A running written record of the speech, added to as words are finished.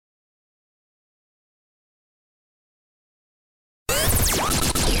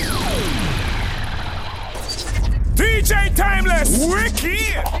DJ Timeless.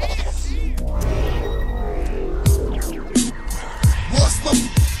 Wicked. What's my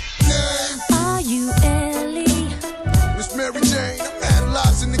name? Are you Ellie? It's Mary Jane. I'm at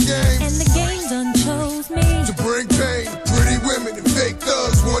lots in the game. And the game done chose me to bring pain. Pretty women and fake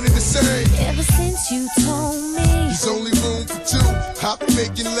thugs, one and the same. Ever since you told me there's only room for two, I've been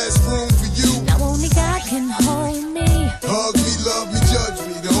making less room for you. Now only God can hold me. Hug me, love me, judge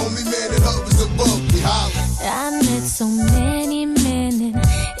me. The only man that hovers above me, holler. I met so many men and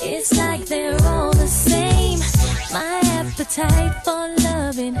it's like they're all the same. My appetite for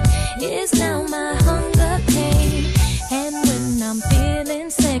loving is now my hunger pain. And when I'm feeling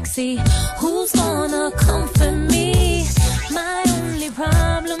sexy, who's gonna comfort me? My only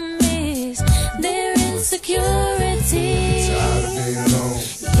problem is their insecurity. Tired of being alone.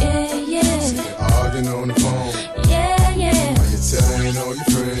 Yeah, yeah. Sitting arguing on the phone. Yeah, yeah. While you're telling all your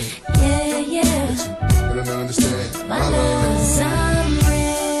friends. Yeah, yeah. But you don't understand my love. 'Cause I'm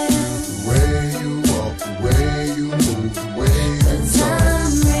real. The way you walk, the way you move, the way you talk.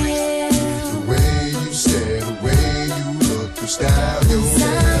 I'm real. The way you stare, the way you look, your style, your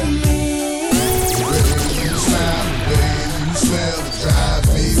hair. I'm real. The way you smile, the way you smell, it drives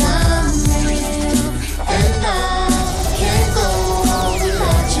me wild. I'm real. And I can't go on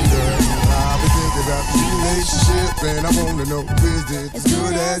without you. I've been thinking about the relationship, and I wanna know, is it as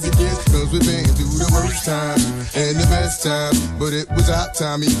good as it gets? Cause we've been through the worst times and the best times, but it was our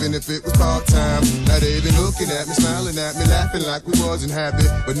time, even if it was part-time. Now they been looking at me, smiling at me, laughing like we wasn't happy,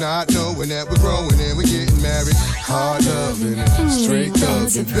 but not knowing that we're growing and we're getting married. Hard loving and straight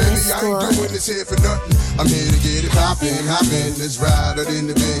thugging. Baby, I ain't doing this here for nothing. I'm here to get it poppin', hoppin'. Let's ride out in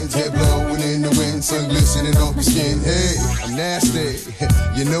the Benz, head blowing in the wind, sun glistening on my skin. Hey, I'm nasty,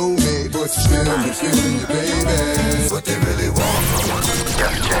 you know me, but you still be feeling your baby. What they really want from us.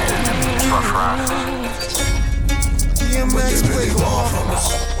 Yes, James, Rough Riders. DMX, what they want from us.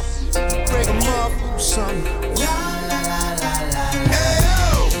 Break them up, son.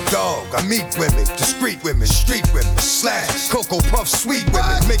 Dog, I meet women, discreet women, street women, slash, Cocoa Puff, sweet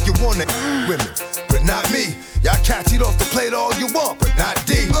women, make you wanna women, but not me. Y'all cats eat off the plate all you want, but not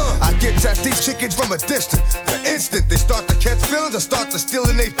D. I get at these chickens from a distance. The instant they start to catch feelings, I start to steal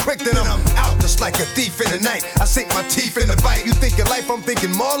and they quick, then I'm out just like a thief in the night. I sink my teeth in the bite. You thinking life, I'm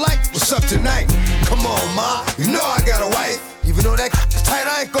thinking more like, what's up tonight? Come on, ma, you know I got a wife. Even though that is tight,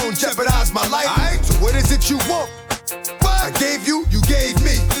 I ain't gon' jeopardize my life. Alright, so what is it you want? What? I gave you, you gave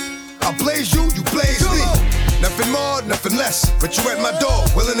me. I blaze you, you blaze me. Nothing more, nothing less. But you at my door,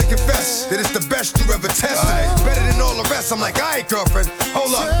 willing to confess that it's the best you ever tested. Better than all the rest. I'm like, alright, girlfriend,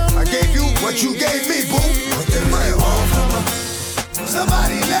 hold up. I gave you what you gave me, boo. What they really want from her?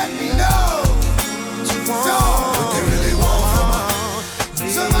 Somebody let me know. What they really want from her?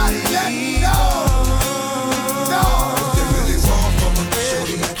 Somebody let me know. What they really want from her?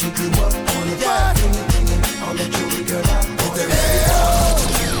 Shorty, I keep you up on the back. On the jewelry, girl. What they really want?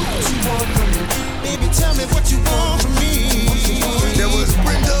 Baby, tell me what you want from me. There was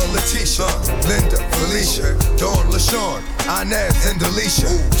Brenda, Leticia, Linda, Felicia, Dawn, LaShawn, Inez, and Delisha,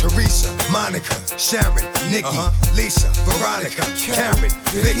 Teresa, Monica, Sharon, Nikki, Lisa, Veronica, Karen,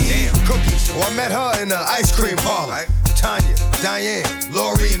 Vicky, Cookies. Oh, I met her in the ice cream parlor. Tanya, Diane,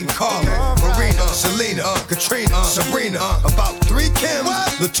 Lori, and Carla, Marina, Selena, Katrina, Sabrina, about 3 Kims,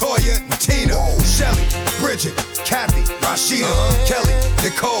 Latoya, and Tina, Shelly, Bridget, Kathy, Rashida, Kelly,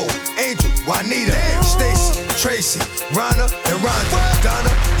 Nicole, Angel, Juanita, Stacy, Tracy, Rhonda, and Rhonda, Donna,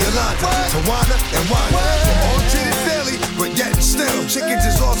 Yolanda, Tawana, and Wanda. We're all treated fairly, but yet still, chickens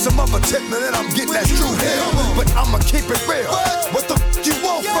is off some other tip, man, and I'm getting that true hill. But I'ma keep it real. What the f you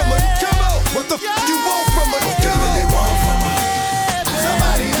want from it? Come on. What the f you want from it? What they really want from it?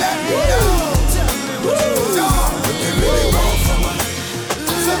 Somebody let me know. What they really want from it?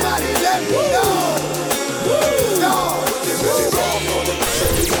 Somebody let me know. What they really want from it?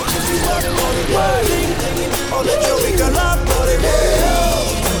 On the jewelry, girl, I'm on it.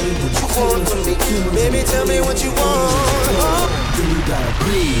 What you want from me? Baby, tell me what you want. Then you gotta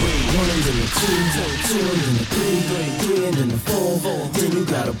breathe. 1 and then the 2, 2 and then the 3, 3 and then the 4. Then you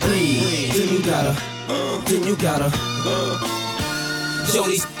gotta breathe. Then you gotta. Yo,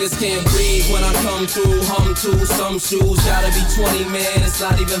 these niggas can't breathe when I come through. Hum to some shoes, gotta be 20, man. It's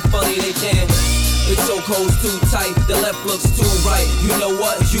not even funny, they can't. The chokehold's too tight, the left looks too right. You know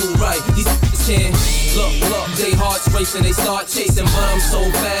what? You right. These niggas can't. Look, they hearts racing, they start chasing, but I'm so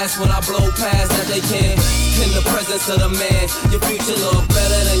fast when I blow past that they can't. In the presence of the man, your future look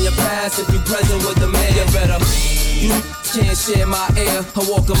better than your past if you present with the man. You better. You can't share my air. I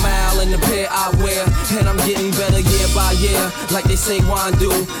walk a mile in the pair I wear, and I'm getting better year by year, like they say wine do.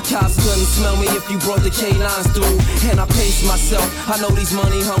 Cops couldn't smell me if you brought the canines through, and I pace myself. I know these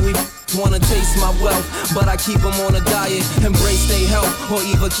money hungry wanna taste my wealth, but I keep them on a diet, embrace their health, or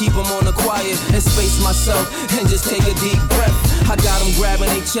either keep them on the quiet and space myself and just take a deep breath. I got them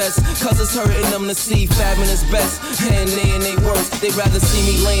grabbing their chest, cause it's hurting them to see fabbing is best, and they in they worst. They'd rather see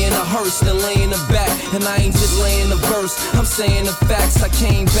me laying a hearse than laying the back, and I ain't just laying the verse, I'm saying the facts. I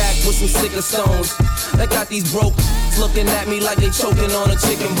came back with some sicker stones that got these broke looking at me like they choking on a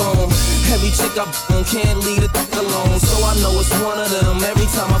chicken bone. Every chick I can't leave it alone, so I know it's one of them every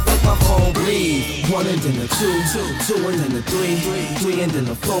time I flip my phone. Breathe, one and then the two and then the three and then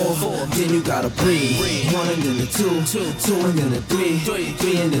the four, then you gotta breathe. One and then the two and then the three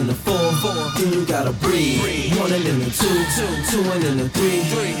and then the four, then you gotta breathe. One and then the two and then the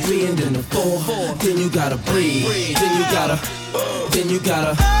three and then the four, then you gotta breathe. Then you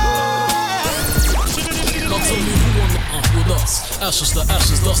gotta. Now tell me who on the with us. Ashes to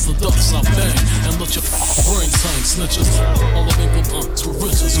ashes, dust to dust. I bang and let your brains hang snitches. All the people with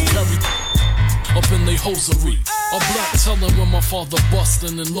riches who carry up in they hosiery. A black telling when my father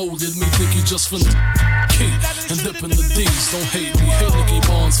bustin' and loaded me, think he just finna key and dip in the D's. Don't hate me, hate Nicky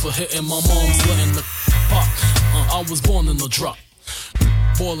Barnes for hitting my mom's letting the pop. I was born in the drop,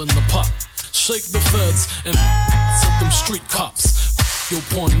 boiling the pot. Shake the feds and set them street cops. Your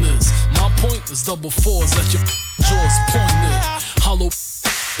point is, my point is double fours at your jaws pointed. Hollow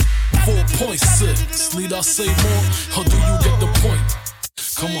 4.6. Need I say more, or do you get the point?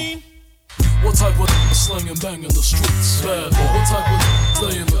 Come on. What type of slang and bang in the streets? Bad boy. What type of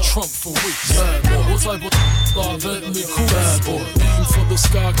stay in the trunk for weeks? Bad boy. What type of start venting me cool? Bad boy. Aim for the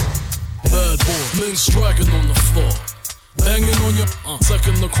sky. Bad boy. Links dragging on the floor. Banging on your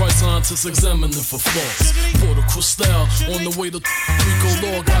second the Christ scientists examining for flaws. Pour the Cristal on the way to Rico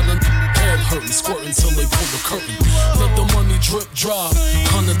Law. Got a head hurting, squirting till they pull the curtain. Let the money drip dry.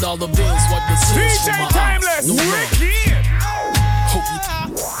 $100 bills wipe the tears from my eyes. No love. Hope you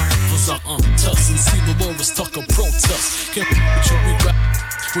cause I test and see the Loris Tucker protest. Can't with your weak rap,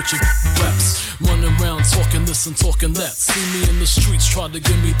 with your raps. Running around talking this and talking that. See me in the streets, try to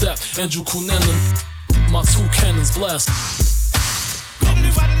give me that. Andrew Cunanan, my two cannons blast. Got me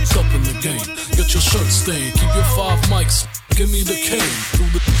up in the game. Get your shirt stained. Keep your 5 mics. Give me the cane. Do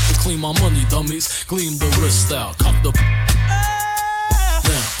the clean my money, dummies. Gleam the wrist out. Cop the down.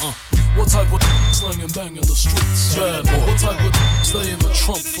 What type of slang and bang in the streets? Bad boy. What type of stay in the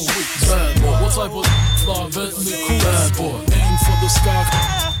trunk for weeks? Bad boy. What type of fly Bentley cool? Bad boy. Aim for the sky.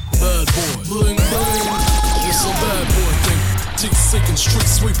 Bad boy. Bling bling. It's a bad boy thing. Deep sinking, street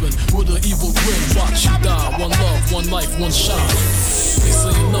sweeping with an evil grin. Watch you die. One love, one life, one shine. They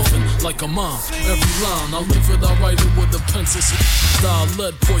saying nothing like a mom. Every line I live it, I write it with a pencil. Style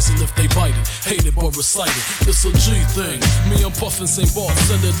lead poison if they bite it. Hate it but recite it. It's a G thing. Me and Puffin St. Bart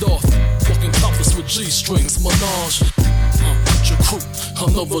send it off. Fucking topless with G strings. Menage. Your crew,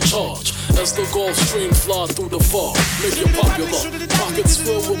 another charge. As the Gulf Stream fly through the fog, make it popular. Pockets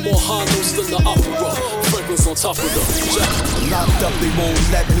filled with more high notes than the opera. Franklin's on top of the jack. Locked up, they won't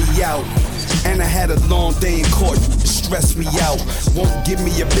let me out. And I had a long day in court, stress me out. Won't give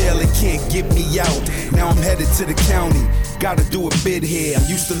me a bail, it can't get me out. Now I'm headed to the county, gotta do a bid here. I'm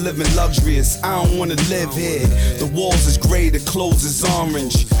used to living luxurious, I don't wanna live here. The walls is gray, the clothes is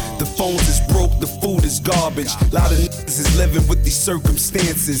orange. The phones is broke, the food is garbage. Lot of niggas is living with these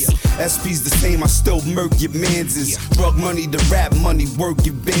circumstances. SP's the same, I still murk your manses. Drug money, the rap money, work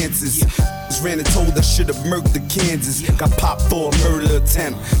advances. Ran and told I should've murked the Kansas. Got popped for a murder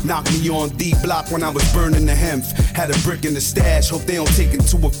attempt. Knocked me on D block when I was burning the hemp. Had a brick in the stash, hope they don't take it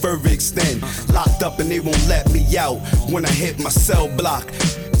to a further extent. Locked up and they won't let me out. When I hit my cell block,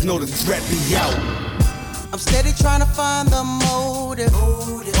 know to threat me out. I'm steady trying to find the motive.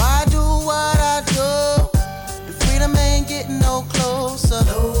 Why do what I do? And freedom ain't getting no closer.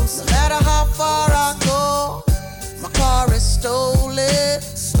 No matter how far I go, my car is stolen.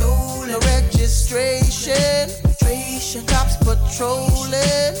 No registration. Cops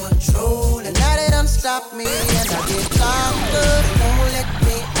patrolling. And now they done stop me and I get locked up. They won't let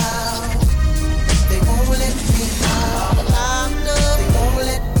me out. They won't let me out. Locked up. They won't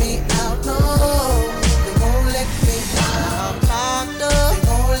let me out. No. They won't let me out. Locked up. They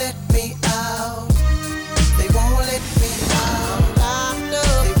won't let me out. They won't let me out. Locked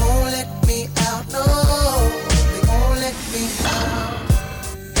up. They won't let me out. No. They won't let me out.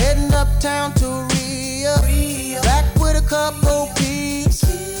 Heading up town to Rio. Back with a couple peeps.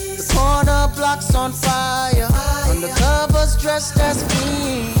 The corner block's on fire. Undercovers dressed as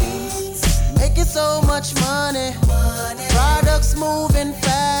fiends. Making so much money. Products moving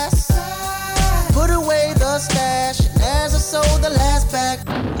fast. Put away the stash. And as I sold the last bag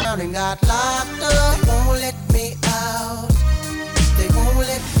down and got locked up. They won't let me out. They won't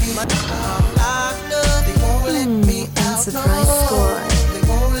let me out. I'm locked up. They won't let me out. Surprise score. They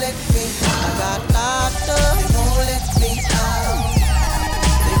won't let me out. I got locked up. They won't let me out.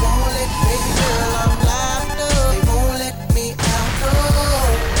 They won't let me out. I'm locked up. They won't let me out.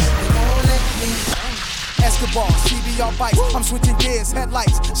 They won't let me out. Escobar, CBR bikes, I'm switching gears,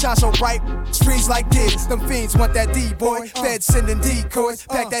 headlights, shine so bright, streets like this, them fiends want that D-boy, feds sending decoys,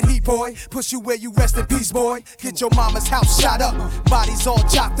 pack that heat boy, push you where you rest in peace boy, get your mama's house shot up, bodies all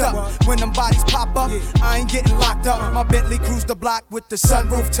chopped up, when them bodies pop up, I ain't getting locked up, my Bentley cruise the block with the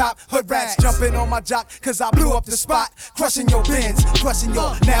sunroof top, hood rats jumping on my jock, cause I blew up the spot, crushing your bins, crushing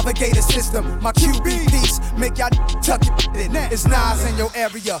your navigator system, my QB piece, make y'all tuck it in, it's Nas in your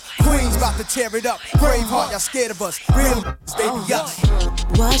area, Queens about to tear it up, Braveheart, y'all scared of us, real they be up.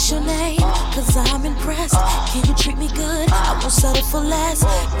 What's your name? Cause I'm impressed. Can you treat me good? I won't settle for less.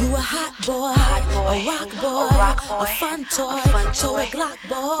 You a hot boy, a rock boy, a fun toy, toy Glock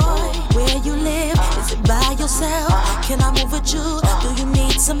boy. Where you live? Is it by yourself? Can I move with you? Do you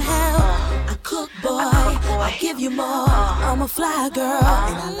need some help? I cook boy, I'll give you more. I'm a fly girl,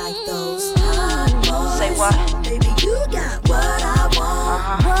 and I like those hot boys. Say what? Baby, you got what I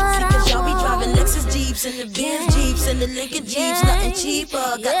want. See, cause y'all be driving Lexus Jeeps and the Benz Jeeps and the Lincoln Jeeps, nothing cheaper.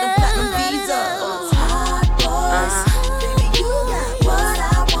 Got them platinum visas. Hot boys, baby, you got what I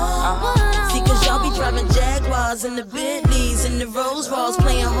want. See, cause y'all be driving Jaguars and the Bentleys and the Rolls Royce,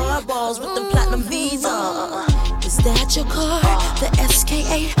 playing hardballs with them platinum visas. Is that your car, the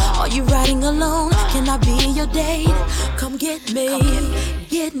SK8? Are you riding alone? Can I be your date? Come get me,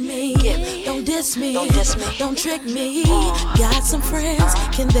 get me. Don't diss me, don't trick me. Got some friends,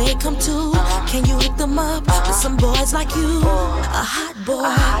 can they come too? Can you hook them up with some boys like you? A hot boy,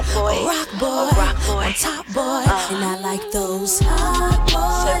 a rock boy, a top boy, and I like those hot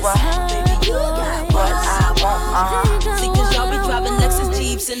boys. Say what? Baby, you got what I want. See, cause y'all be driving Lexus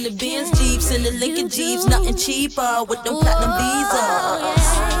Jeeps and the Benz Jeeps and the Lincoln Jeeps, nothing cheaper with them platinum visas.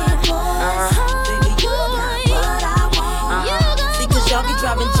 Baby, you got what I want. See, cause y'all be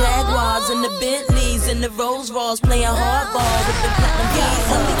driving Jaguars and the Bentleys and the Rolls Royce, playing hardball with them platinum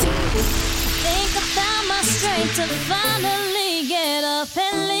visas. Think I found my strength to finally get up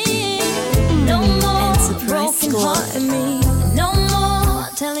and leave. No more broken heart in me. No more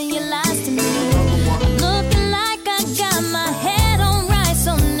telling your lies to me. I'm looking like I got my head on right,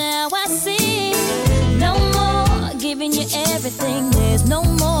 so now I see. No more giving you everything. There's no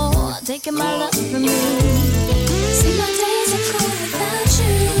more taking my love from me. See, my days are cold without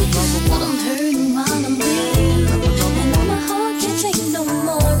you, but I'm hurting while I'm with you. And now my heart can't take no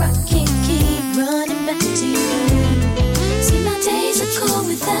more. I can't keep running back to you. See, my days are cold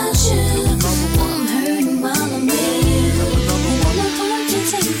without you, but I'm hurting while I'm with you. And now my heart can't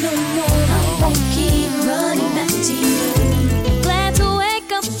take no more. I won't keep running back to you. Glad to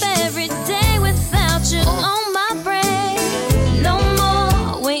wake up every day without you on my brain. No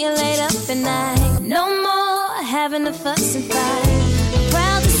more waiting late up at night. No more having to fuss and fight. I'm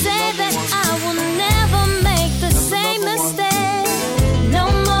proud to say that I will never make the same mistake.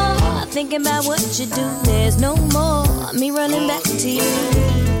 No more thinking about what you do. There's no more me running back to you.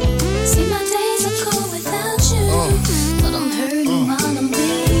 See, my days are cold without you, but I'm hurting while I'm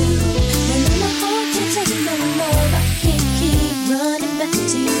with you. And then my heart can't take no more. I can't keep running back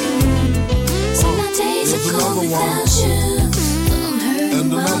to you. See, my days are cold without you, but I'm hurting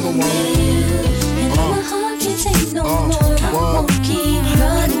while I'm with you. And then my heart can't take no more. I won't keep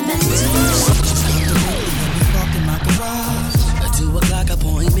running back to you. Walk in my garage, a 2 o'clock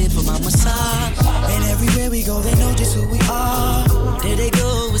appointment for my massage. And everywhere we go, they know just who we are. There they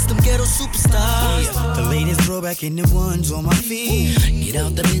go, it's them ghetto superstars. The latest throwback in the ones on my feet. Get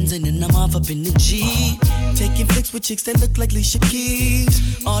out the Benz and then I'm off up in the G. Taking flicks with chicks that look like Alicia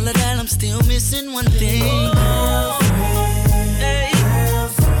Keys. All of that, I'm still missing one thing. Hey.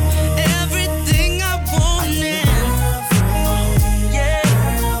 Everything I wanted.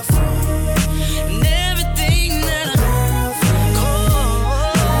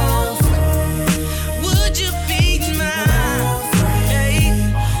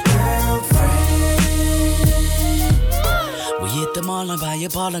 And buy a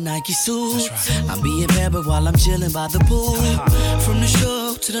ball of Nike suit. Right. I'm being bad, but while I'm chilling by the pool. From the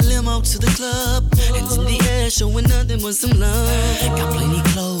show to the limo to the club, hands in the air, showing nothing but some love. Got plenty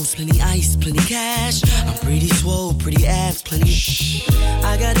clothes, plenty ask, please.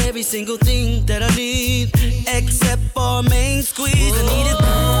 I got every single thing that I need, except for a main squeeze. I need a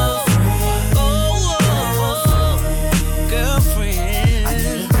girlfriend. Girlfriend. I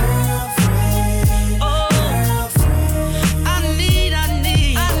need a girlfriend. I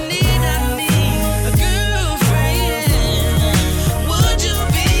need a girlfriend. Would you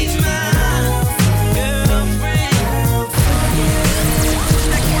be my girlfriend?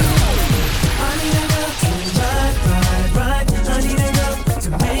 I need a girl to ride. I need a girl to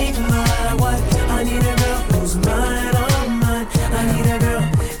make my wife. I need a girl who's mine, all mine. I need a girl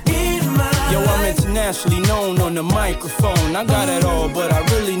in my Yo, I'm internationally known on the microphone. I got it all, but I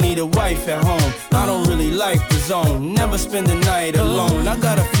really need a wife at home. I don't really like the zone, never spend the night alone. I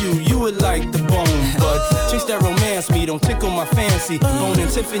got a few you would like the bone, but chicks that romance me don't tickle my fancy. Owning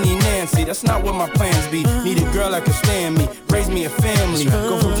Tiffany Nancy, that's not what my plans be. Need a girl that can stand me, raise me a family.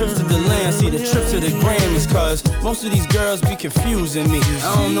 Go from trips to the land, see the trip to the Grammys. Cause most of these girls be confusing me.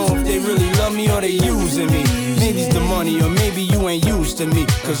 I don't know if they really love me or they using me. Maybe it's the money or maybe you ain't used to me.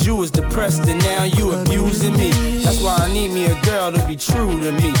 Cause you was depressed and now you abusing me. That's why I need me a girl to be true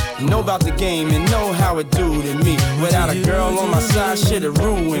to me, know about the game and know how it do to me. Without a girl on my side, shit'll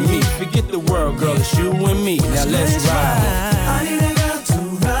ruin me. Forget the world, girl, it's you and me. Now let's ride. I need a girl to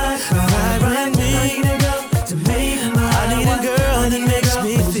ride me. I need a girl to make my I need a girl that makes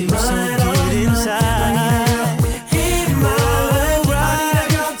me feel so good inside.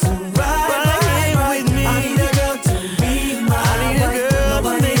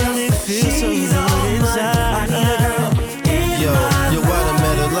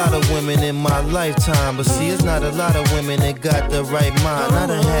 In my lifetime, but see, it's not a lot of women that got the right mind. I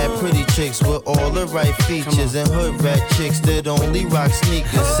done had pretty chicks with all the right features, and hood rat chicks that only rock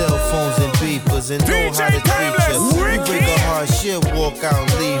sneakers, cell phones and beepers, and know how to treat you. You break a heart, she'll walk out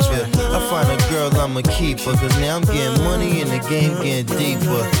and leave you. I find a girl, I'ma keep her, cause now I'm getting money and the game getting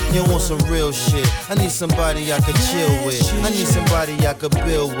deeper. You want some real shit, I need somebody I could chill with. I need somebody I could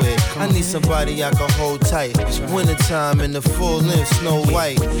build with. I need somebody I could hold tight. Wintertime in the full length, Snow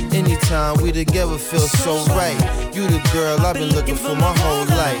White. Anytime we together feel so right. You the girl I've been looking for my whole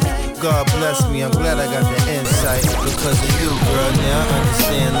life. God bless me, I'm glad I got the insight. Because of you, girl, now I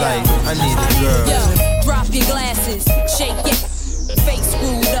understand life. I need a girl. Yo, drop your glasses, shake it. Face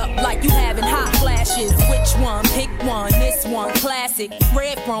screwed up like you having hot flashes. Which one? Pick one. This one classic.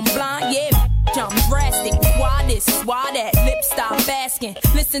 Red from blind, yeah. I'm drastic. Why this? Why that? Lip stop asking.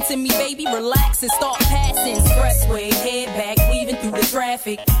 Listen to me, baby, relax and start passing. Expressway, head back, weaving through the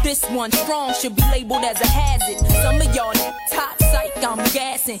traffic. This one strong should be labeled as a hazard. Some of y'all top psych, I'm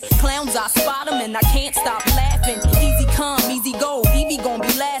gassing. Clowns, I spot them and I can't stop laughing. Easy come, easy go, Evie gon'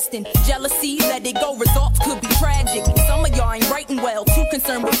 be lasting. Jealousy, let it go, results could be tragic. Some of y'all ain't writing well, too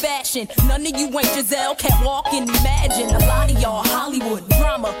concerned with fashion. None of you ain't Giselle, can't walk and imagine. A lot of y'all Hollywood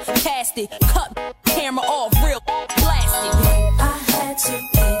drama, cast it, cut camera off, real plastic. I had to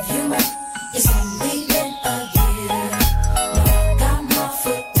give you my, it's only been a year. Now I got my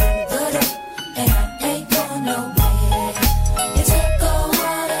foot through the door, and I ain't going nowhere. It took a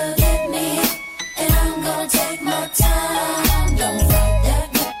while to get me, and I'm gonna take my time. Don't fight that.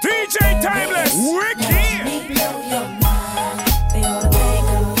 DJ Timeless, wicked. Let me blow your mind. They ought to make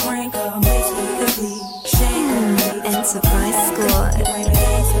her, break her, make her complete. Shake her, Enterprise Squad.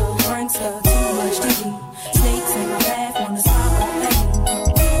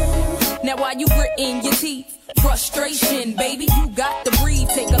 Now while you gritting your teeth, frustration, baby, you got to breathe.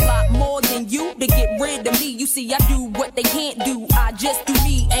 Take a lot more than you to get rid of me. You see, I do what they can't do, I just do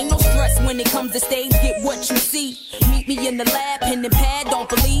me. Ain't no stress when it comes to stage, get what you see. Meet me in the lab, pen and pad, don't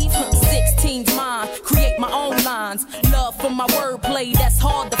believe. 16's mine, create my own lines. Love for my wordplay, that's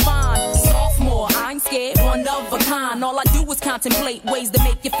hard to find. Sophomore, I ain't scared, one of a kind. All I do is contemplate ways to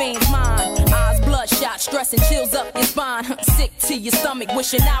make your fans mine. Eyes bloodshot, stress and chills up your spine. Sick to your stomach,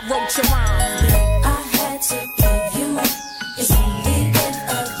 wishing I wrote your rhyme. I had to give you my, it's only been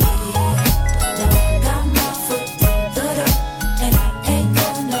a year. Now I got my foot through the door, and I ain't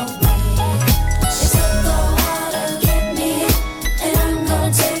going nowhere. It took a while to get me, and I'm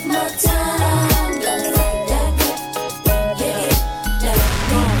gonna take my time. Don't fight that good, yeah.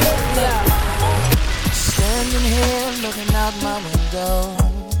 Standing here looking out my window.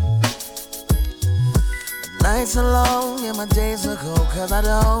 The nights are long and my days are cold, 'cause I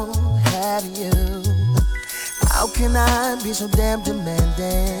don't have you. How can I be so damn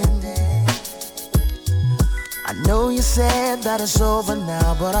demanding? I know you said that it's over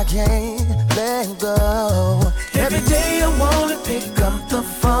now, but I can't let go. Every day I wanna pick up the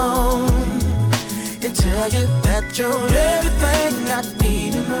phone and tell you that you're everything I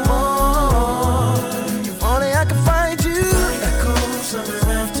need and more. If only I could find you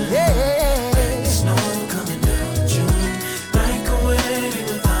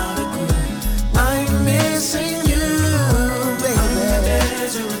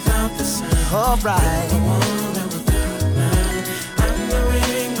Alright.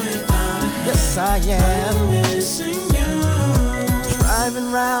 Yes, I am. Missing you.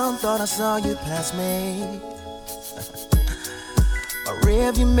 Driving round, thought I saw you pass me. My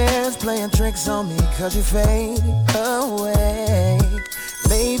rearview mirror's playing tricks on me, cause you fade away.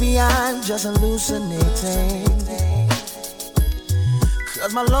 Maybe I'm just hallucinating,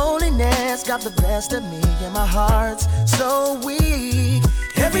 cause my loneliness got the best of me and my heart's so weak.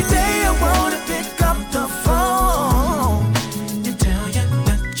 Every day I wanna pick up the phone and tell you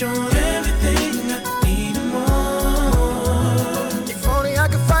that you're everything I need and more. If only I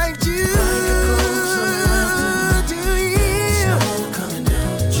could find you, do you?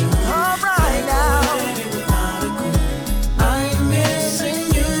 All right now, I'm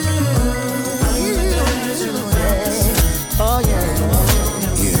missing you. Oh yeah.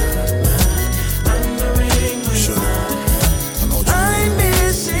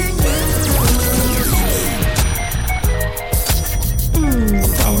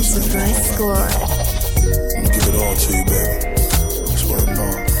 Nice score. I'm gonna give it all to you, baby. That's what I'm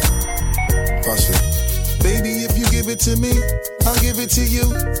on. Bust it. Baby, if you give it to me, I'll give it to you.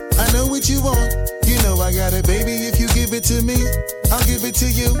 I know what you want, you know I got it. Baby, if you give it to me, I'll give it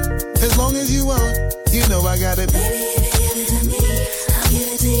to you. As long as you want, you know I got it. Baby, if you give it to me, I'll give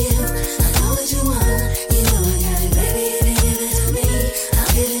it to you. I know what you want, you know I got it. Baby, if you give it to me,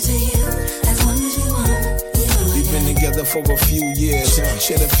 I'll give it to you. As long as you want, you know I got it. We've been together for a few years,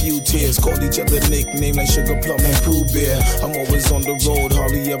 shed a few tears, called each other nicknames like Sugar Plum and Pooh Bear. I'm always on the road,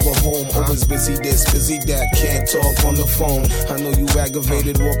 hardly ever home. Always busy this, busy that, can't talk on the phone. I know you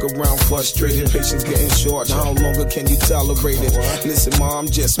aggravated, walk around frustrated. Patience getting short, how longer can you tolerate it? Listen, Ma, I'm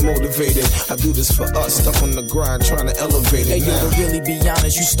just motivated. I do this for us, stuck on the grind, trying to elevate it. Hey, yo, to really be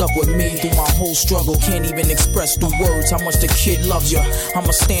honest, you stuck with me through my whole struggle. Can't even express through words how much the kid loves you.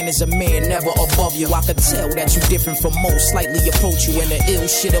 I'ma stand as a man, never above you. I could tell that you different from most, slightly approach you. And the ill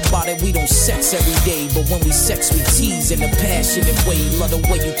shit about it, we don't sex every day, but when we sex, we tease in a passionate way. Love the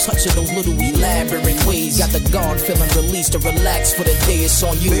way you touch it, those little elaborate ways. Got the guard feeling released to relax for the day. It's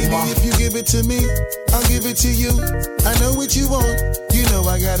on you, baby, Ma. if you give it to me, I'll give it to you. I know what you want, you know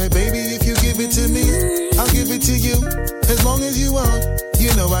I got it. Baby, if you give it to me, I'll give it to you. As long as you want,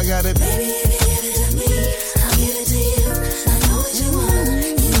 you know I got it. Baby, if you give it to me, I'll give it to you. I know what you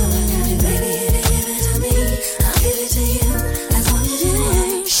want, you know I got it. Baby, if you give it to me, I'll give it to you. As long as you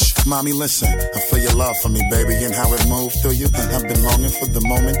want. Shh, mommy, listen. I feel your love for me, baby, and how it moved through you. I've been longing for the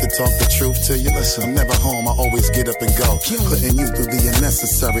moment to talk the truth to you. Listen, I'm never home, I always get up and go. Putting you through the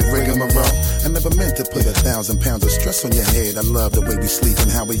unnecessary rigmarole. I never meant to put 1,000 pounds of stress on your head. I love the way we sleep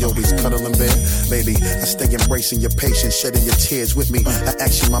and how we always cuddle in bed. Baby, I stay embracing your patience, shedding your tears with me. I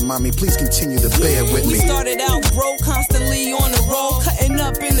ask you, my mommy, please continue to bear with me. We started out broke, constantly on the road, cutting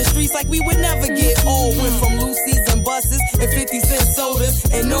up in the streets like we would never get old. Went from Lucy's and buses and 50-cent sodas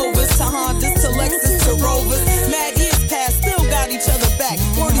and Novas to Hondas to Lexus to Rovers. Mad years past, still got each other back.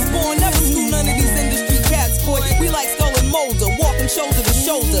 Word is born, never screw none of these industry cats, boy. We like Skull and Molder, walking shoulder to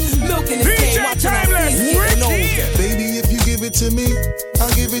shoulder, milking this game, watching our sneaks getting older. Baby, if you give it to me,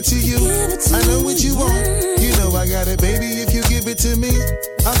 I'll give it to you. I know what you want, you know I got it. Baby, if you give it to me,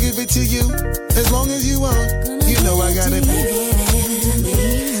 I'll give it to you. As long as you want, you know I got it.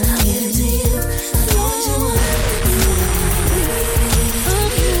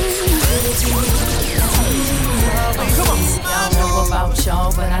 About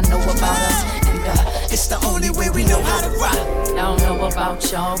y'all, but I know about us, and it's the only way we know how to rock. I don't know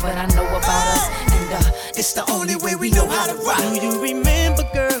about y'all, but I know about us, and it's the only way we know how to rock. Do you remember,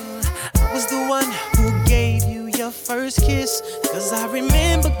 girl? I was the one who gave you your first kiss. 'Cause I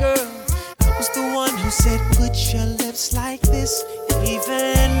remember, girl, I was the one who said, put your lips like this.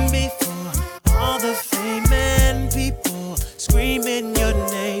 Even before all the fame and people screaming your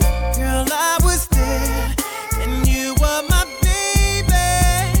name, girl, I was there, and you were my baby.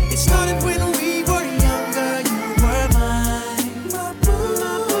 It started when we were younger, you were mine.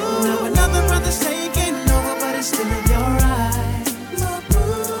 Now another brother's taking over, but it's still in your eyes.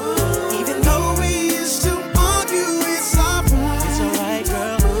 Even though we used to argue, it's alright. It's alright,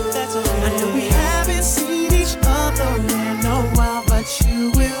 girl, that's okay. I know we haven't seen each other in a while, but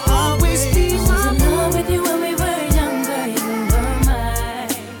you will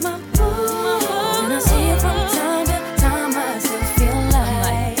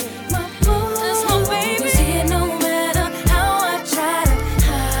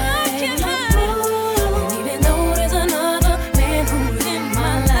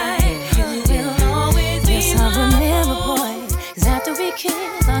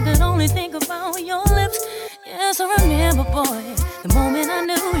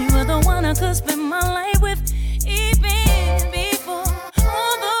I could spend my life with, even before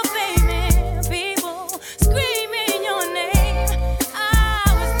all the famous people screaming your name. I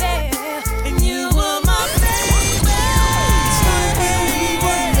was there, and you were my baby.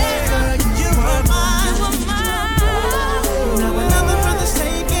 You were mine. Now another brother's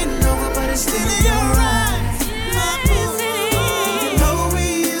taking over, but it's still in your eyes. Even though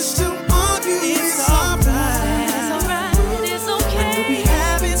we used to argue, it's alright. It's okay. And we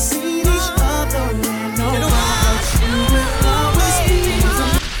haven't seen each other in a while. You will always be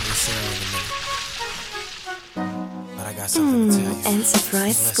mine. But I got something to tell you.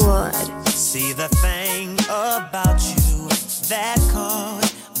 Enterprise Squad. See, the thing about you that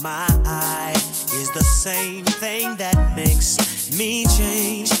caught my eye is the same thing that makes me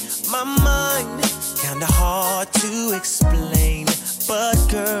change my mind. Kinda hard to explain, but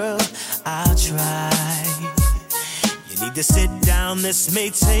girl, I'll try. You need to sit down, this may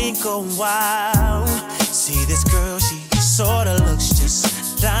take a while. See, this girl, she sorta looks just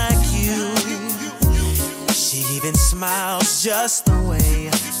like you. She even smiles just the way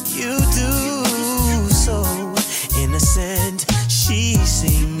you do. So innocent she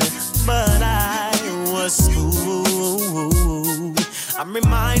seemed, but I was fooled. I'm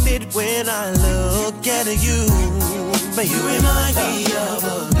reminded when I look at you, but you remind me of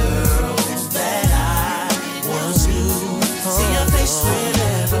a girl that I once knew. See your face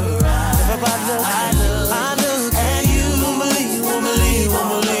whenever I look at you. Won't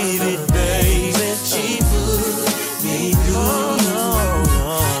believe it, baby. She put me through.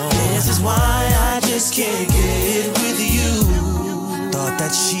 This is why I just can't get with you. Thought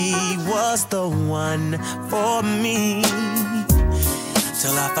that she was the one for me,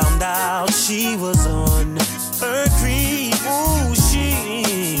 till I found out she was on her creep. Ooh,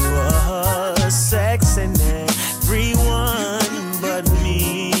 she was sexing everyone but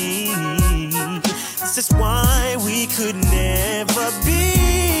me. This is why we could never be.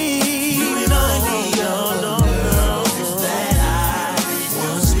 You remind me of the girl that I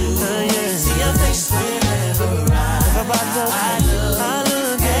once knew. See your face whenever I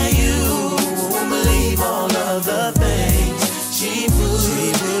look at you. Won't believe all of the things she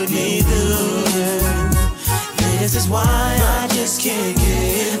put me through. This is why I just can't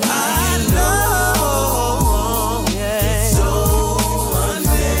get. I know. It's so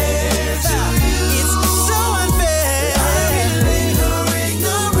unfair to you. It's so unfair. I'm ignorant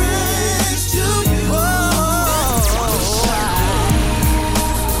to you.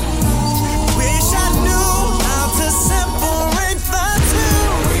 Wish I knew how to separate the two.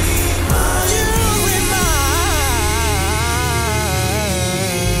 You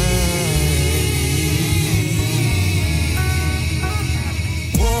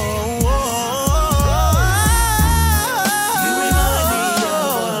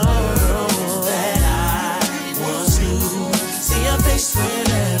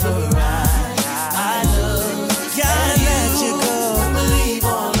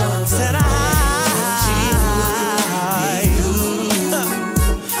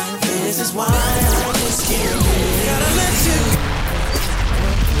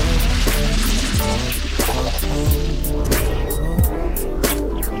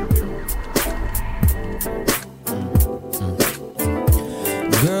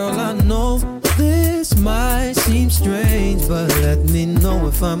Girl, I know this might seem strange, but let me know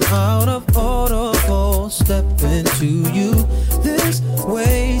if I'm out of order for stepping to you this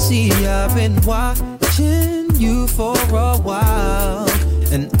way. See, I've been watching you for a while,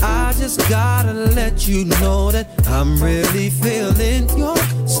 and I just gotta let you know that I'm really feeling your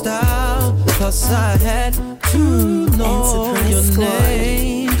style. Cause I had to know your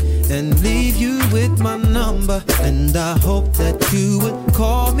name and leave you with my number, and I hope that you would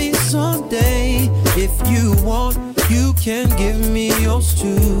call me someday. If you want, you can give me yours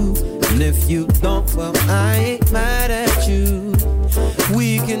too, and if you don't, well, I ain't mad at you.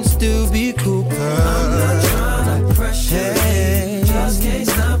 We can still be cool, girl. I'm not trying to pressure you, just can't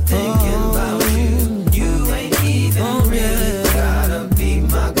stop thinking about you. You ain't even really gotta be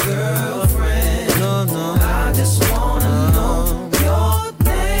my girlfriend. No, no, I just wanna know your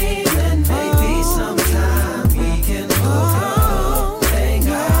name, and maybe sometime we can hook up, hang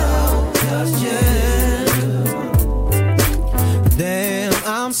out, just chill. Damn,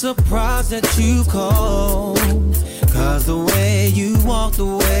 I'm surprised that you called, cause the way you walked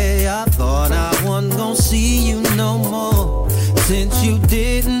away, I thought I wasn't gonna see you no more. Since you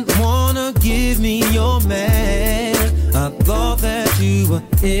didn't wanna give me your man, I thought that you were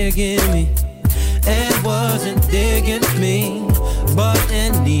digging me and wasn't digging me. But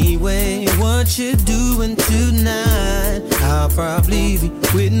anyway, what you doing tonight? I'll probably be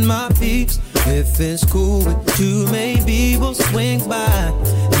with my peeps. If it's cool with you, maybe we'll swing by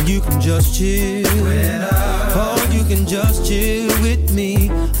and you can just chill. Oh, you can just chill with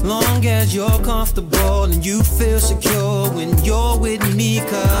me, long as you're comfortable and you feel secure when you're with me.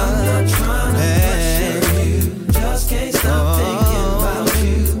 'Cause I'm not trying to pressure you, just can't stop thinking about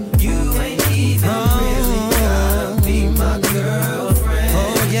you. You ain't even really gotta be my girlfriend.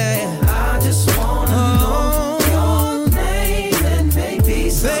 Oh yeah, I just wanna know your name and maybe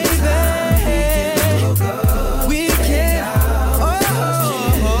sometime.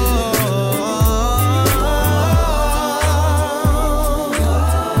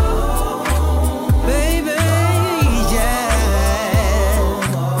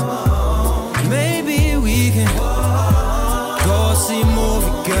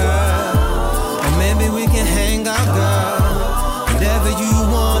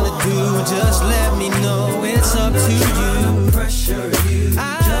 Just let me know, it's up to you. Pressure you,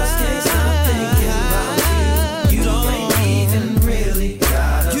 just can't stop thinking about you. You ain't even really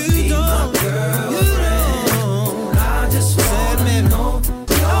gotta be my girlfriend. I just wanna know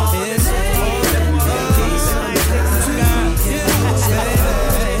your name and maybe sometime.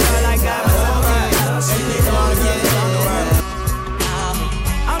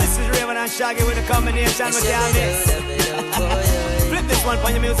 This is Raven and Shaggy with a combination with Elvis. Flip this one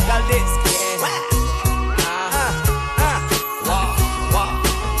on your musical disc.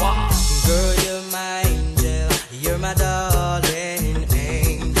 Girl, you're my angel, you're my darling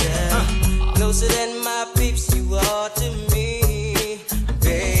angel. Closer than my peeps, you are to me,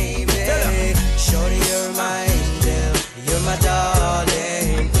 baby. Shorty, you're my angel, you're my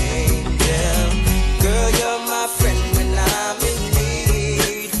darling angel. Girl, you're my friend when I'm in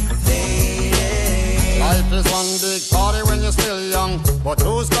need, lady. Life is one big party when you're still young, but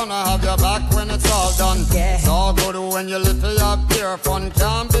who's gonna have your back when it's all done? Yeah. It's all good when you little up pure fun.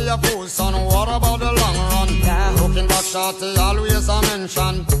 Can't be a fool, son. What about the long run? Yeah. Looking back, shorty, always a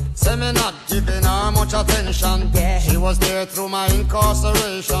mention. Say me not giving her much attention. Yeah. She was there through my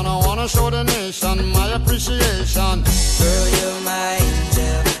incarceration. I wanna show the nation my appreciation. Girl, you're my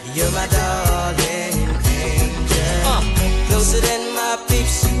angel, you're my darling angel. Closer than my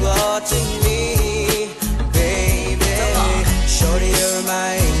peeps, you are to me, baby. Shorty, you're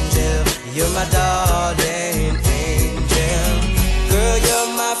my angel, you're my darling angel. Girl, you're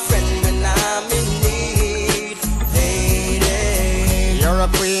my friend when I'm in need, lady. You're a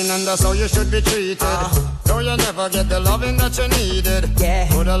queen and that's how you should be treated. Though you never get the loving that you needed. Yeah.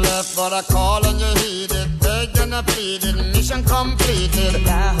 Could've left but I call and you heeded. Begged and I pleaded, mission completed.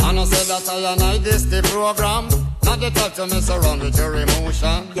 And I said that I and I this the program. Not the type to mess around with your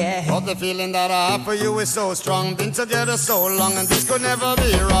emotion. Yeah. But the feeling that I have for you is so strong. Been together so long and this could never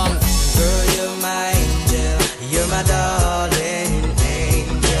be wrong. Girl, you're my angel, you're my darling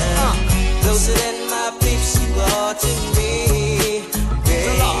angel. Closer than my peeps, you are to me,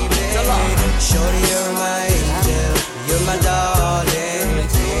 baby. Shorty, you're my angel, you're my darling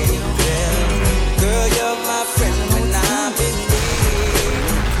angel. Girl, you're my friend when I'm in need.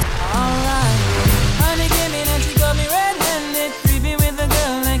 Alright, honey came in and she got me red-handed, creepy with the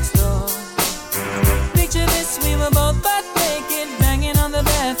girl next door. Picture this, we were both butt naked, banging on the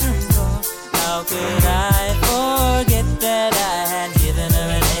bathroom door. How could I forget that I had given her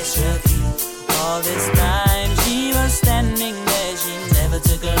an extra key? All this time she was standing there, she never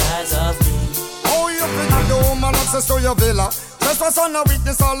took her eyes off me. Oh, you think the woman access to your villa? Just for son of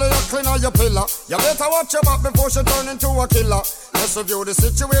weakness, all of your clean on your pillar. You better watch your back before she turn into a killer. Let's review the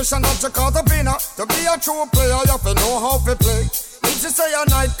situation that you caught up in her. To be a true player, you have to know how to play. If she say a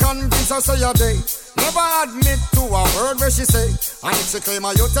night, convince her say a day. Never admit to a word where she say. And if she claim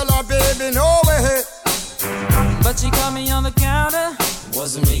her, you tell her, baby, no way. But she caught me on the counter.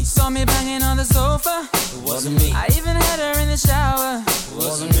 Wasn't me. Saw me banging on the sofa. It wasn't me. I even had her in the shower. It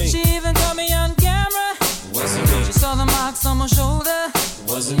wasn't me. She even caught me on camera. It wasn't me. She saw the marks on my shoulder. It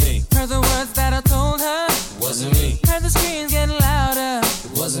wasn't me. Heard the words that I told her. It wasn't me. Heard the screams getting louder.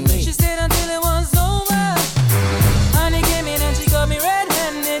 It wasn't me. She stayed until it was over. Honey came in and she got me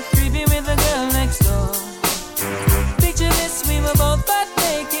red-handed, creepy with the girl next door. Picture this, we were both butt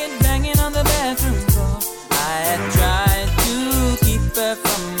naked, banging on the bathroom floor. I had tried to keep her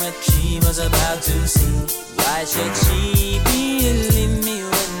from what she was about to see. Why should she believe me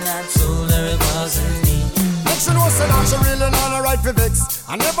when I told her it wasn't me? she know say that she really not a right for vex.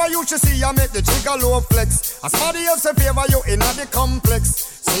 I never used to see her make the jigger low flex. As somebody else in favor you in the complex.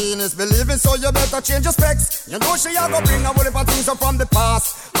 Seeing is believing, so you better change your specs. You know she a go bring a whole heap of things up from the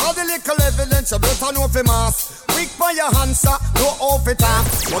past. All the little evidence you better know for mass. Quick for your answer, no off it off.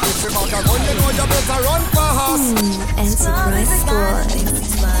 But if you back a gun, you know you better run fast. Enterprise Squad.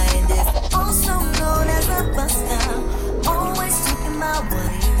 Also known as a buster. Always talking about what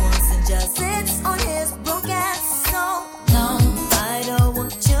he wants and just sits on his broke ass. So, no, I don't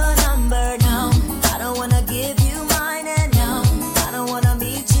want your number, no. I don't wanna give you mine, and no, I don't wanna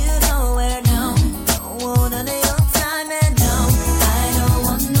meet you nowhere, no. Don't want none of your time, and no, I don't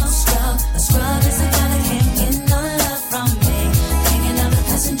want no scrub. A scrub is a guy that can't get no love from me. Hanging on the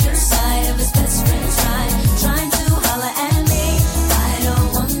passenger side of his best friend's ride, trying to holler at me. I don't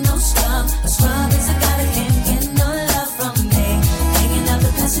want no scrub. A scrub is a guy that can't get no love from me. Hanging on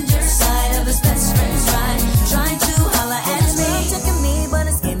the passenger side of his best friend's ride, trying to holler at me. Checking me, but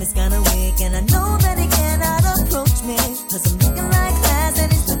his game is kinda weak, and I know that he cannot approach me. 'Cause I'm looking like glass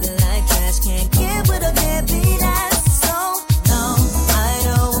and he's looking like trash. Can't get with a deadbeat ass. So, no, I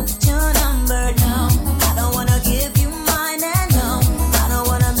don't want your number, no. I don't wanna give you mine, and no, I don't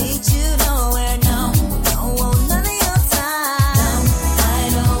wanna meet you nowhere, no. Don't want none of your time. No, I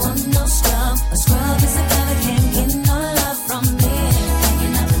don't want no scrub. A scrub is a guy that can't get no love from me.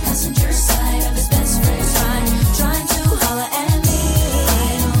 Hanging out the passenger side of his best friend's ride, trying to holler at me.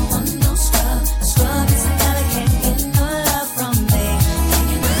 I don't want no scrub. A scrub is a guy that can't get no love from me.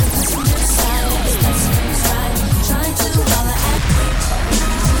 Hanging out the passenger side of his best friend's ride, trying to holler at me.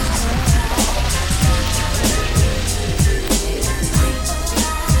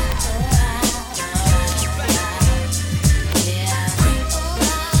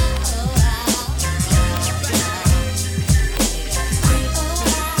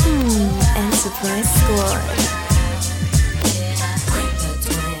 Enterprise Squad.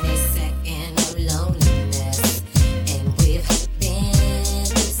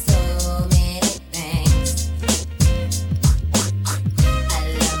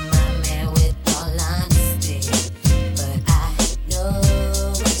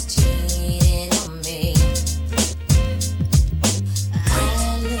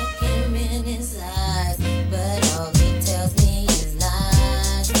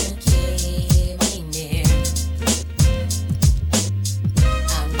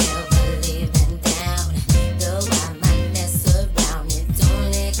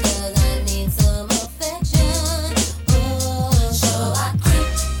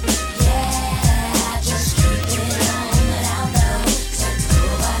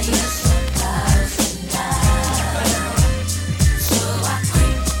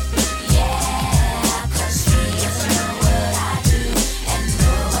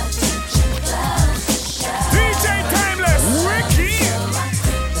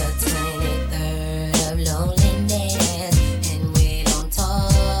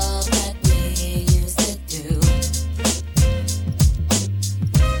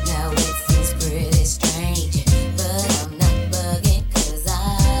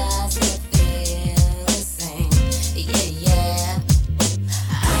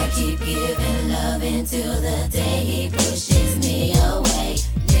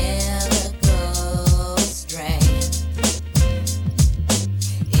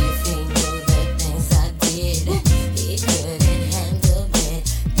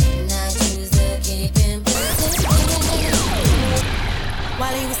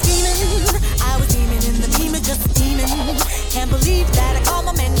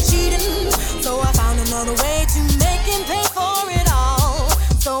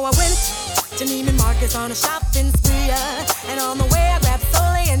 On a shopping spree, and on the way I grabbed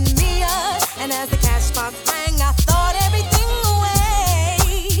Soleil and Mia. And as the cash box rang, I thought everything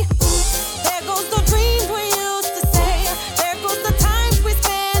away. There goes the dreams we used to say. There goes the times we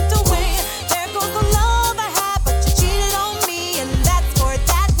spent away. There goes the love I had, but you cheated on me, and that's for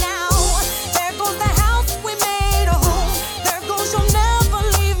that now. There goes the house we made a home. There goes you'll never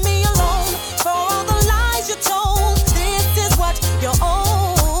leave me alone. For all the lies you told, this is what you're on.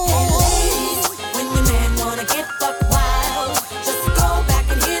 Get buck wild, just go back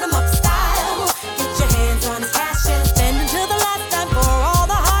and hit 'em up style. Get your hands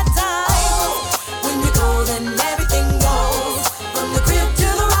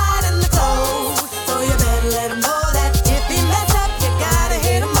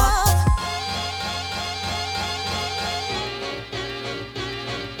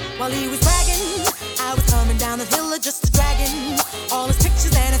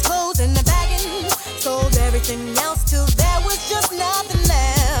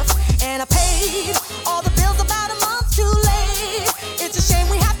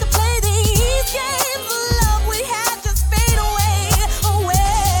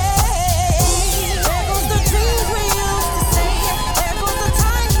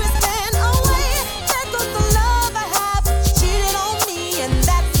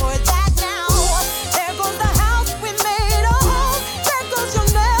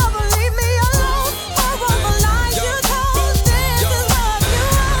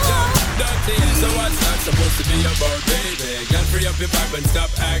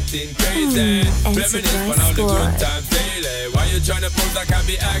acting crazy. Reminisce on all the good times daily. Why you tryna pose like I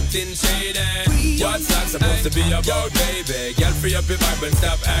be acting shady? What's that supposed to be about, baby? Girl, free up your vibe and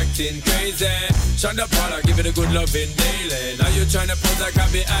stop acting crazy. Shonda Paula, give it a good loving daily. Now you tryna pose like I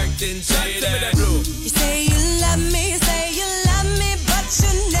be acting shady. You say you love me, but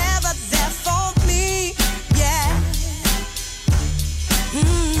you're never there for me. Yeah.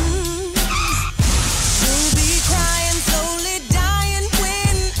 You'll be crying, slowly dying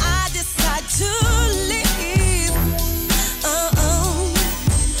when I decide to leave.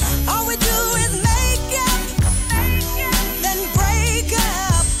 All we do is make up, then break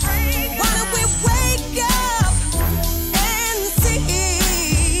up. Why don't we wake up and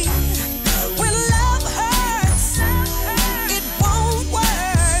see? When love hurts, it won't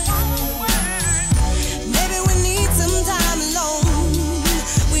work. Maybe we need some time alone.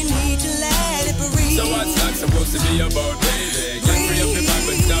 We need to let it breathe. So what's that supposed to be about, baby? Get free up your vibe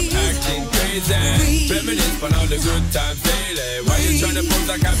and stop acting crazy. Reminisce on all the good times daily. Why you tryna pose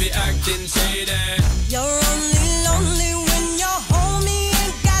like I be acting shady? You're only lonely when you're home. You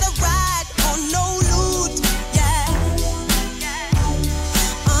ain't got a ride or no loot. Yeah.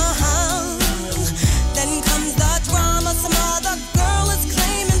 Then comes the drama. Some other girl is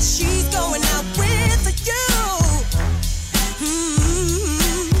claiming she's going out with you.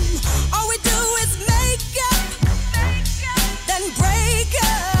 All we do is make up, then break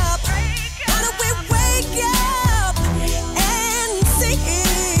up. Why don't we wake up and see?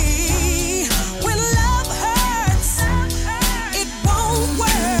 When love hurts, it won't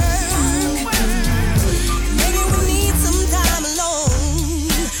work. Maybe we need some time alone.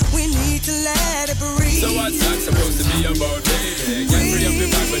 We need to let it breathe. So what's that supposed to be about, baby? Get free up your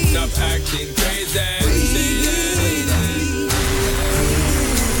vibe and stop acting crazy.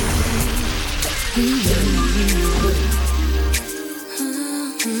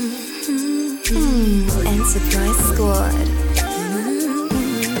 Enterprise Squad.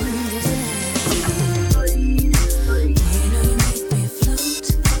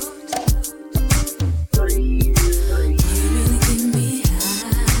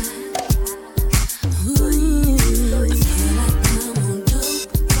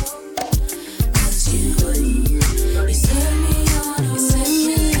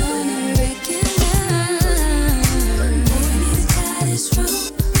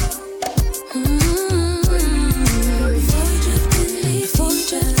 Before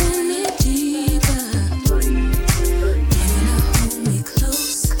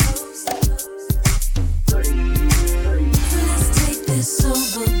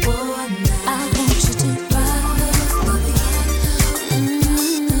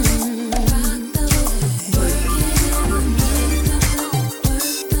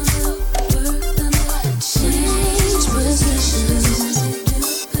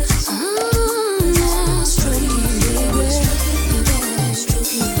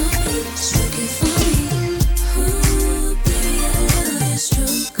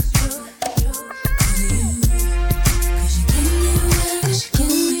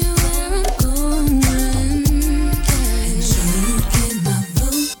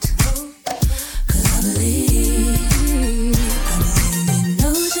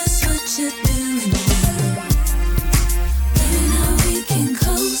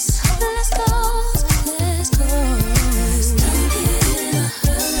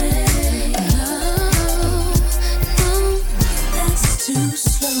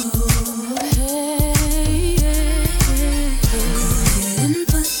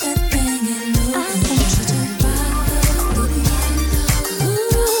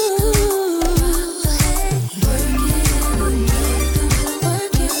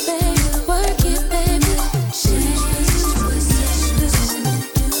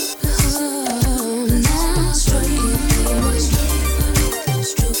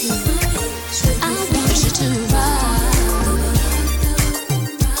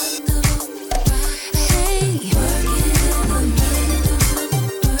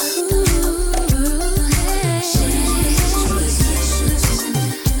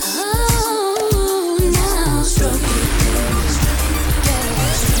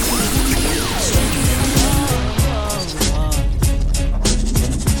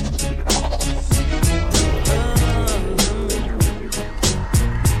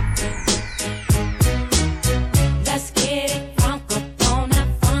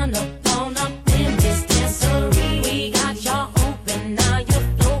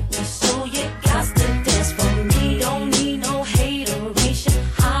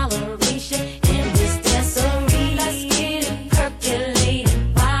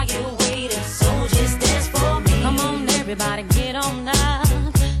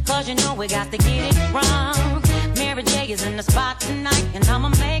and I'ma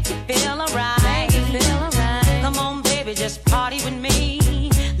make you feel alright. Come on, baby, just party with me.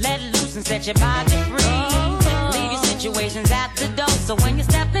 Let loose and set your body free. Leave your situations at the door, so when you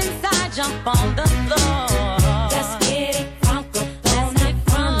step inside, jump on the floor. Let's get it funky, let's get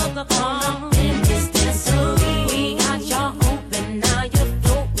funky in this dancery. We got y'all open, now you're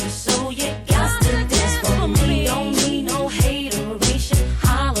floating, so you got to dance for me. Don't need no hateration,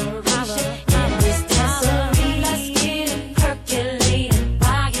 holleration in this dancery. Let's get it percolating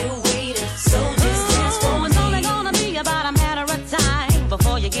while you're waiting, so just dance for me. It's only gonna be about a matter of time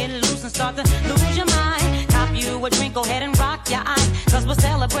before you get loose and start to lose your mind. Cop you a drink, go ahead and rock your eyes, 'cause we're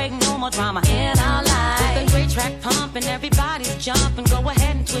celebrating no more drama in our lives. With a great track pumping, everybody's jumping. Go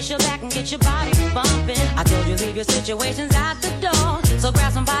ahead and twist your back and get your body bumping. I told you leave your situations at the door, so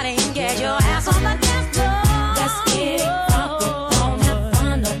grab somebody and get your ass on the dance floor. Let's get it funky, don't have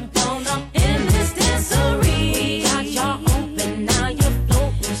fun up in this dancery. We got y'all open, now you're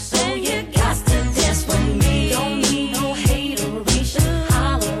floating, so you got to dance with me. Don't need no hateration,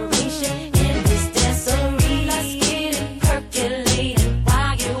 holleration in this dancery. Let's get it percolating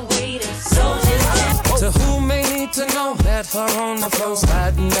while you're waiting, so just dance. To who may need to know, met her on the floor,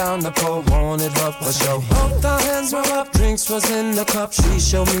 sliding down the pole, wanted her for show. Both our hands were up, drinks was in the cup. She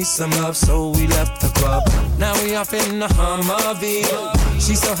showed me some love, so we left the club. Now we off in the Humvee.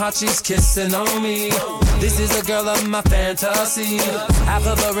 She's so hot, she's kissing on me. This is a girl of my fantasy. Half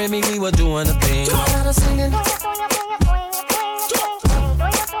of her and me, we were doing a thing. I got her singing.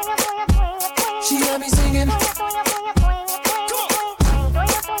 She had me singing. I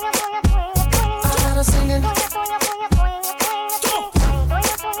got her singing.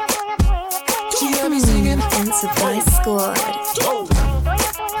 She had me singing. Enterprise Squad.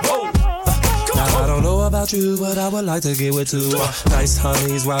 Now I don't know about you, but I would like to get with two nice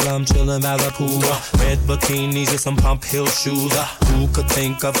honeys while I'm chillin' by the pool. Red bikinis and some pump heel shoes. Who could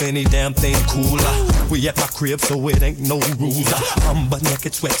think of any damn thing cooler? We at my crib, so it ain't no rules. I'm butt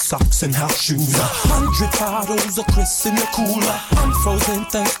naked, sweat socks and house shoes. 100 bottles of Chris in the cooler. I'm frozen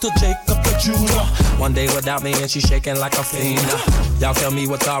thanks to Jacob the jeweler. One day without me and she shaking like a fiend. Y'all tell me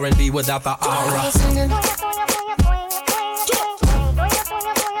what's R&B without the aura.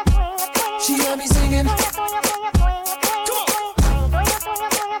 She had me singing. I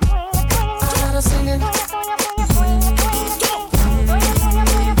got her singing.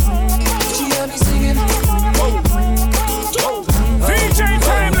 She had me singing. DJ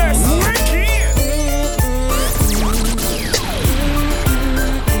Timeless,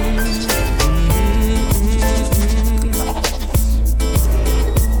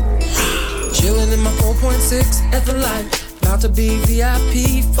 Chillin' in my 4.6 at the light. About to be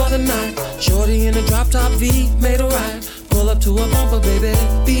VIP for the night. Shorty in a drop top V, made a right. Pull up to a bumper, baby,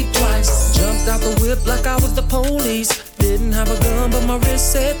 beat twice. Jumped out the whip like I was the police. Didn't have a gun, but my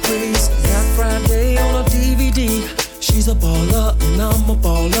wrist said freeze. Got Friday on a DVD. She's a baller, and I'm a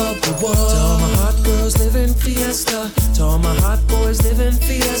baller. The world. To all my hot girls living fiesta. To all my hot boys living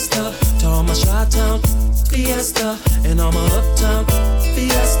fiesta. To all my Chi-Town fiesta. And all my uptown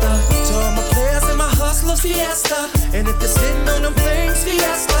fiesta. To all my players and my hustlers fiesta. And if you're sitting on them things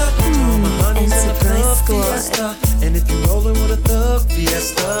fiesta. To all my honeys in the club fiesta. And if you're rolling with a thug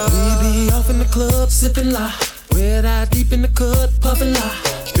fiesta. We be off in the club sipping la. Red eye deep in the cut puffin' la.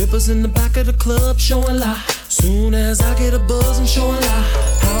 Strippers in the back of the club showing la. Soon as I get a buzz and showing la.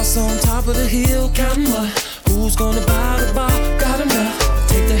 House on top of the hill counting what? Who's gonna buy the bar? Got enough.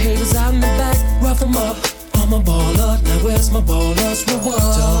 Take the haters out in the back, rough them up. I'm a baller, now where's my baller's reward?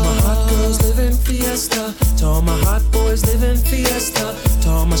 To all my hot girls living fiesta. To all my hot boys living fiesta. To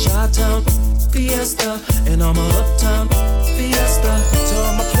all my Chi-Town fiesta. And all my uptown fiesta. To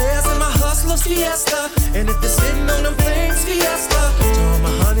all my players and my hustlers fiesta. And if you're sitting on them things fiesta. To all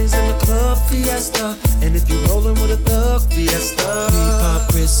my honeys in the club fiesta. And if you're rolling with a thug fiesta. We pop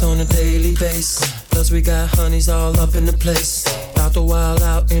Chris on a daily basis. Plus we got honeys all up in the place. About to wild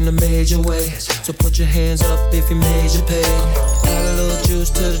out in a major way. So put your hands up if you made your pay. Add a little juice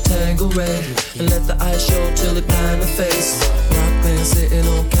to the Tanqueray. And let the ice show till it blind the face. Rock band sitting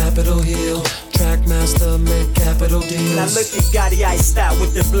on Capitol Hill. Trackmaster make capital deals. Now look at Gotti iced out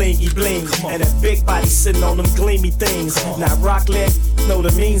with the blingy bling. And a big body sitting on them gleamy things. Now Rocklet know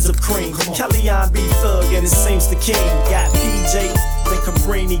the means of cream. Kellyanne B Thug and it seems the king. Got PJ and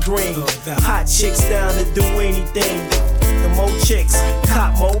Cabrini Green. Hot chicks down to do anything. The more chicks,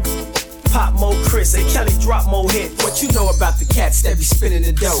 cop more, pop more Chris, and Kelly drop more hit. What you know about the cats that be spinning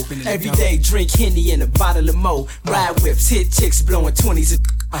the dough? Every day drink Henny and a bottle of Mo. Ride whips, hit chicks blowing 20s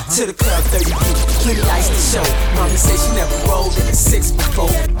to the club 30 feet. Plenty ice to show. Mommy said she never rolled in a 6 before.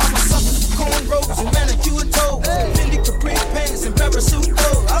 Cornrows and manicure toes, Fendi Capri pants, Benz and parachute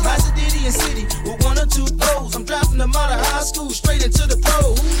gold. I'm high city and city with 1 or 2 goals. I'm driving them out of high school straight into the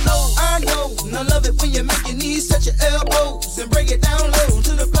pro. Who knows? I know, and I love it when you make your knees touch your elbows and break it down low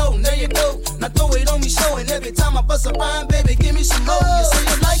to the floor. And there you go. Now throw it on me, showing every time I bust a rhyme, baby, give me some more. You say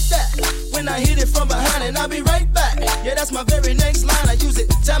it like that when I hit it from behind, and I'll be right back. Yeah, that's my very next line. I use it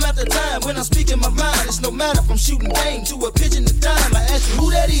time after time when I'm speaking my mind. It's no matter from shooting game to a pigeon to dime. I ask you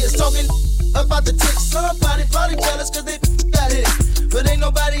who that is talking about the tick. Somebody probably jealous cause they got it, but ain't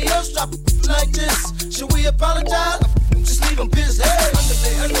nobody else drop like this. Should we apologize? Just leave them pissed. Hey,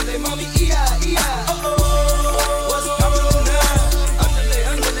 underlay, mommy, E-I, uh-oh. What's poppin' now?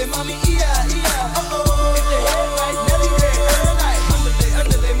 Underlay, mommy, E-I, uh-oh. If they head right, Nelly red,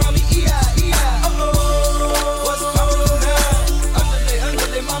 underlay, mommy, E-I, uh-oh. What's poppin' now?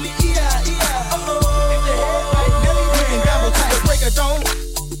 Underlay, mommy, E-I, uh-oh. If they head right, Nelly red, we can dabble to the break of dawn.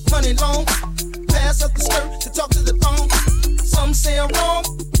 Money long, pass up the skirt to talk to the phone. Some say I'm wrong.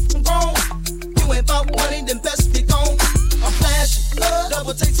 You ain't about money, then best be gone. I'm flashing,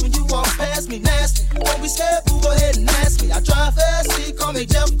 double takes when you walk past me, nasty. Don't be scared, boo, go ahead and ask me. I drive fast, see, call me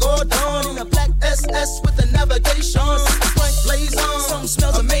Jeff Gordon. In a black SS with the navigation. Frank blaze on, something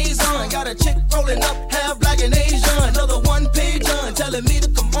smells amazing. Got a chick rolling up, half black and Asian. Another one-page on, telling me to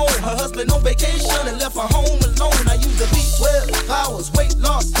come home. Her husband on vacation and left her home alone. I use the B12 powers, weight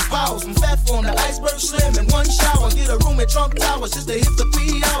loss powers. From fat form to iceberg slim in one shower. Get a room at Trump Towers just to hit the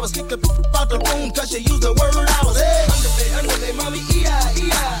 3 hours. Kick the out the room cause you use the word hours. Hey, underlay, mommy, E-I,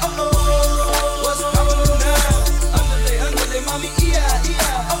 uh-oh. What's poppin' now? Underlay, mommy, E-I,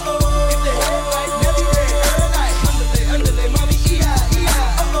 uh-oh. If they head right, Nelly red, underlay, mommy, E-I,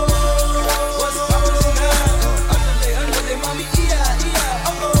 uh-oh. What's poppin' now? Underlay, mommy, E-I,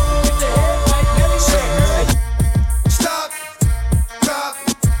 uh-oh. If they head right, Nelly red. Stop, drop,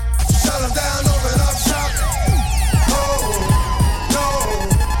 shut them down, open up shop. Oh, no,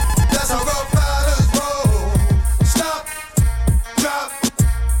 that's how Rough Riders roll. Stop, drop,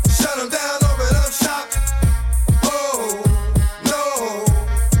 shut them down, open up shop. Oh, no,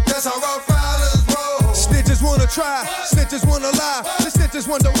 that's how Rough Riders roll. Snitches wanna try, snitches wanna lie, the snitches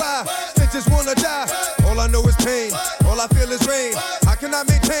wonder why, snitches wanna die. All I know is pain, all I feel is rain. How can I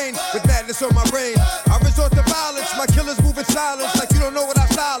maintain with madness on my brain? I resort to violence, my killers move in silence like you don't know what I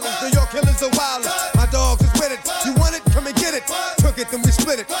silence. New York killers are wild, my dogs is with it. You want it, come and get it. Took it, then we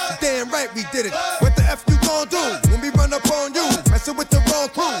split it. Damn right we did it. What the F you gon' do when we run up on you? Messing with the wrong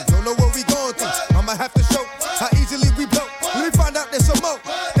crew, don't know what we gon' through. I'ma have to show how easily we blow. When we find out there's some more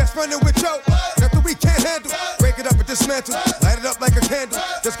that's running with Joe, nothing we can't handle. Break it up and dismantle, light it up like a candle.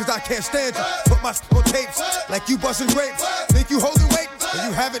 Just cause I can't stand you, put my on tapes like you busting grapes. Think you holding weight, and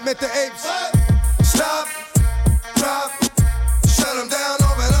you haven't met the apes. Stop, drop, shut them down,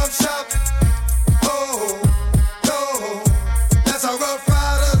 open up shop. Oh, no, that's how Rough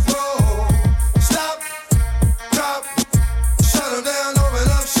Riders roll. Stop, drop, shut them down, open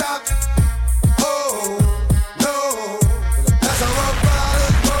up shop. Oh, no, that's how Rough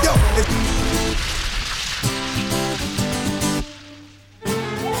Riders roll. Yo,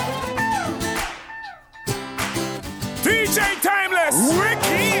 DJ Timeless,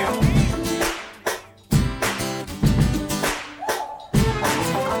 Ricky.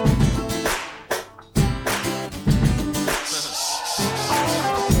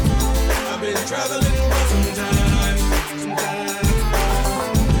 I've been traveling for some time.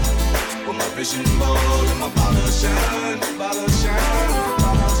 With my fishing pole and my bottle shine.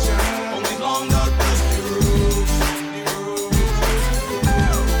 On these long dark dusty roads.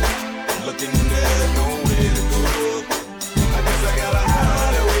 I'm looking at nowhere to go. I guess I gotta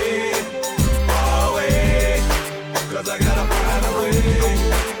hide away, far away. 'Cause I gotta find a way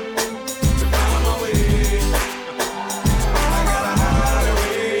to find my way. I gotta hide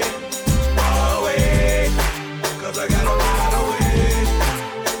away, far away. 'Cause I gotta find a way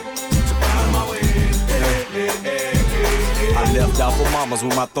to find my way. I left out for mamas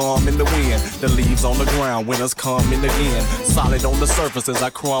with my thumb in the wind. The leaves on the ground, winners coming again. Solid on the surface as I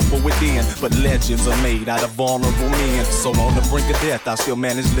crumble within. But legends are made out of vulnerable men. So on the brink of death, I still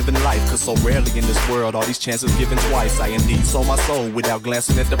manage living life. Cause so rarely in this world, all these chances given twice. I indeed sold my soul without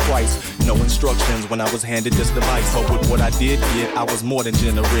glancing at the price. No instructions when I was handed this device. But with what I did get, I was more than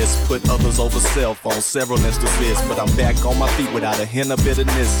generous. Put others over self on several instances. But I'm back on my feet without a hint of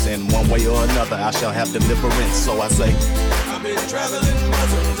bitterness. And one way or another, I shall have deliverance. So I say, I've been traveling for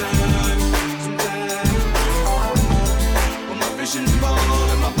some time. With my fishing pole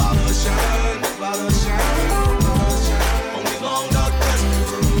and my bottle shine. On these long dark dusty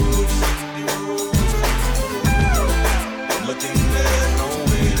roads. I'm looking at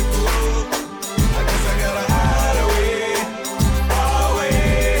nowhere to go. I guess I gotta hide away,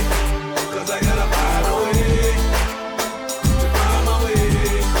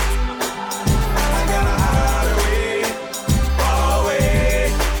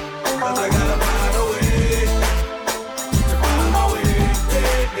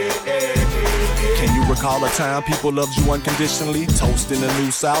 recall a time people loved you unconditionally, toast in the New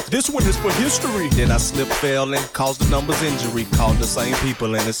South. This one is for history. Then I slipped, fell, and caused the numbers injury. Called the same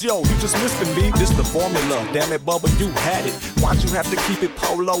people and it's, yo, you just missed it, B. This the formula. Damn it, Bubba, you had it. Why'd you have to keep it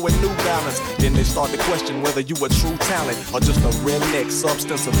polo and New Balance? Then they start to question whether you a true talent or just a redneck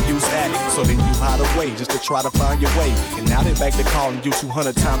substance abuse addict. So then you hide away just to try to find your way. And now they back to calling you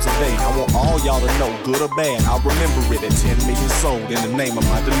 200 times a day. I want all y'all to know, good or bad, I'll remember it at 10 million sold in the name of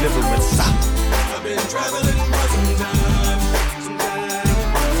my deliverance. I've been traveling for some time.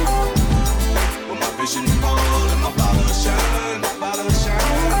 With my vision full and my bottle shine.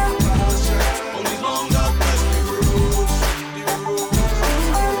 On these long dark dusty roads.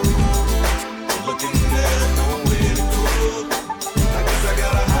 I'm looking there's nowhere to go. I guess I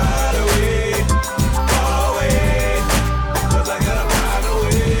gotta hide away, far away. 'Cause I gotta find a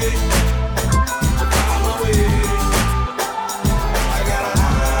way to find my way. I gotta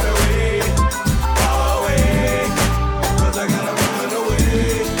hide away, far away. 'Cause I gotta find a way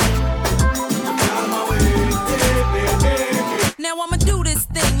to find my way. Now I'ma do this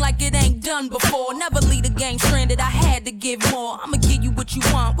thing like it ain't done before. Never leave the game stranded, I had to give more. I'ma give you what you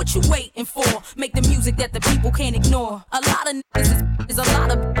want, what you waiting for. Make the music that the people can't ignore. A lot of niggas is a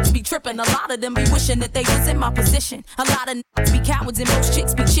lot of bitches be tripping. A lot of them be wishing that they was in my position. A lot of niggas be cowards and most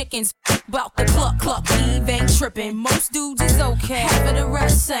chicks be chickens. About the cluck, Eve ain't tripping. Most dudes is okay, half of the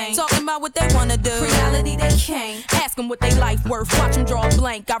rest ain't. Talking about what they wanna do, reality they can't. Ask them what they life worth, watch them draw a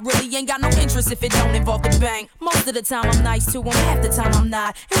blank. I really ain't got no interest if it don't involve the bank. Most of the time I'm nice to them, half the time I'm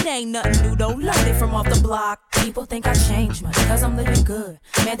not. It ain't nothing new though, learned it from off the block. People think I changed much, cause I'm living good.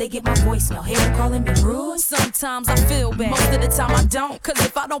 Man, they get my voicemail, hear them calling me rude. Sometimes I feel bad, most of the time I don't. Cause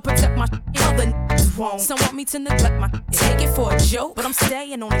if I don't protect my other niggas won't. Some want me to neglect my take it for a joke, but I'm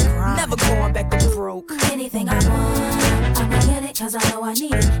staying on the grind, never going back to broke. Anything I want, I'ma get it, cause I know I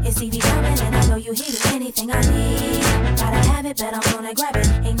need it. It's TV coming and I know you hear it. Anything I need, gotta have it, but I'm gonna grab it.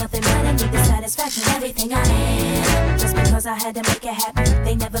 Ain't nothing better, need the satisfaction. Everything I am, just because I had to make it happen.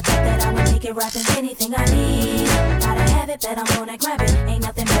 They never thought that I would make it rapping. Anything I need, gotta have it, but I'm gonna grab it. Ain't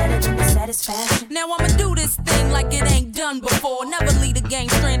nothing better than the satisfaction. Now I'ma do this thing like it ain't done before. Never leave the game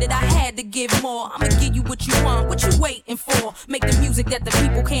stranded, I had to give more. I'ma give you what you want, what you waiting for. Make the music that the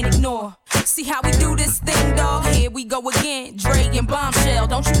people can't ignore. See how we do this thing, dog? Here we go again. Dre and Bombshell,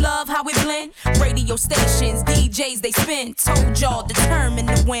 don't you love how we blend? Radio stations, DJs, they spin. Told y'all, determined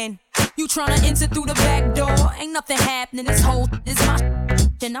to win. You tryna enter through the back door, ain't nothing happening. This whole is my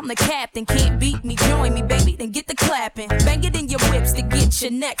and I'm the captain. Can't beat me, join me, baby, then get the clapping. Bang it in your whips to get your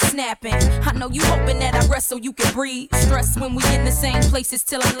neck snapping. I know you hoping that I rest so you can breathe. Stress when we in the same places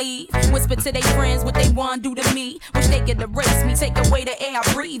till I leave. Whisper to they friends what they want do to me. Wish they could erase me, take away the air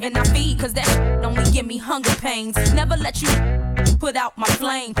I breathe and I feed. Cause that only give me hunger pains. Never let you put out my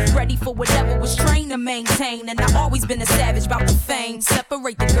flame. Ready for whatever was trained to maintain. And I always been a savage about the fame.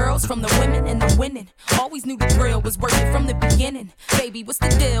 Separate the girls from the women and I'm winning. Always knew the thrill was worth it from the beginning. Baby, what's the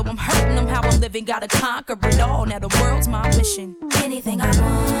deal? I'm hurting them how I'm living. Gotta conquer it all. Now the world's my mission. Anything I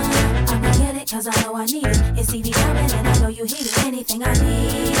want, I'ma get it, cause I know I need it. It's TV coming and I know you hear it. Anything I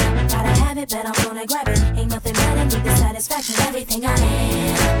need, gotta have it, but I'm gonna grab it. Ain't nothing better, need the satisfaction. Everything I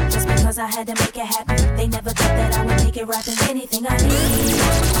am, just because I had to make it happen. They never thought that I would make it rapping. Anything I need,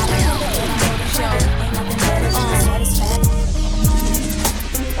 gotta have it, but I'm gonna grab it. Ain't nothing better, need the satisfaction.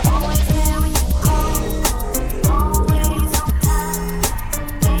 Always there when you call, always on time.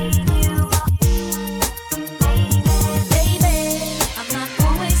 Baby, I'm not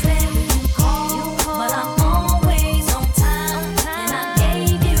always there when you call, but I'm always on time. And I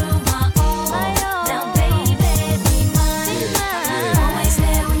gave you my all. Now, baby, be mine. I'm always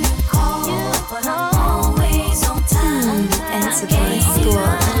there when you call, but I'm always on time. And I gave you my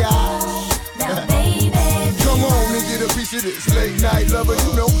all. Now, baby, come on and get a piece of this late night lover.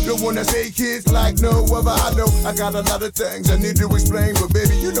 You know, the one that say kids like no other. I know I got a lot of things I need to explain, but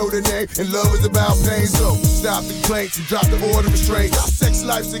baby, you know the name, and love is about pain. So stop the complaints and drop the order of restraint. Our sex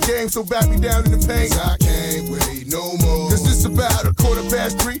life's a game, so back me down in the pain. I can't wait no more. Cause it's about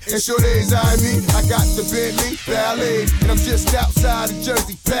 3:15, and sure days I mean, I got the Bentley Ballet, and I'm just outside of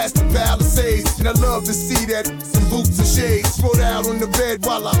Jersey, past the Palisades. And I love to see that, some boots and shades, spread out on the bed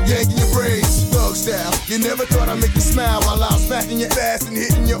while I'm yanking your braids. Thug style, you never thought I'd make you smile while I'm smacking your ass and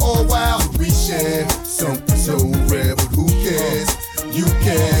hitting you all wild. We share something so rare, but who cares? You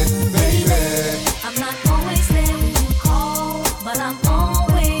can, baby. I'm not always there when you call, but I'm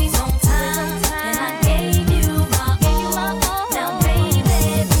always on time. And I gave you my all. Now, baby,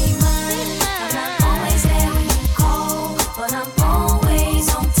 be mine. I'm not always there when you call, but I'm always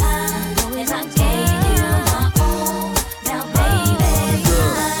on time. And I gave you my all. Now, baby, be mine.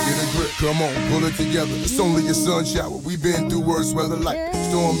 Girl, get a grip, Come on, pull it together. It's only a sun shower. We've been through worse weather like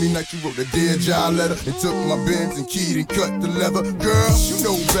stormy night. You wrote a dear job letter and took my Benz and keyed and cut the leather. Girl, you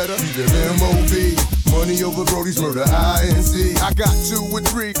know better. You live M.O.B. Money over Brody's murder, INC. I got 2 or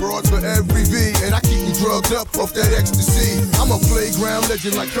 3 broads for every V, and I keep you drugged up off that ecstasy. I'm a playground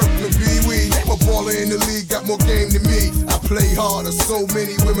legend like Kirkland Pee Wee. I'm a baller in the league, got more game than me. I play harder, so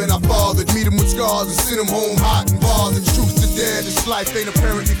many women I fathered. Meet them with scars and send them home hot and bothered. Truth to dare, this life ain't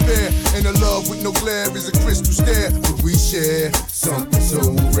apparently fair. And a love with no glare is a crystal stare. But we share something so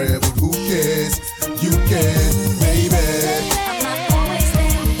rare, but who cares? You can, baby.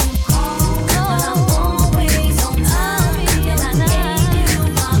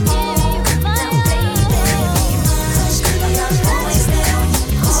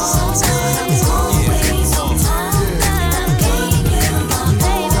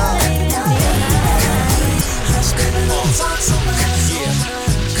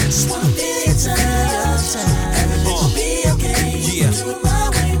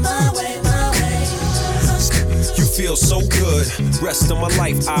 Feel so good, rest of my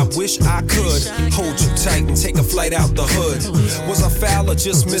life I wish I could hold you tight and take a flight out the hood. Was I foul or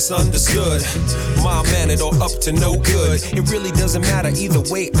just misunderstood? Mild-mannered or up to no good? It really doesn't matter either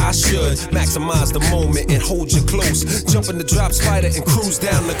way, I should maximize the moment and hold you close. Jump in the drop spider and cruise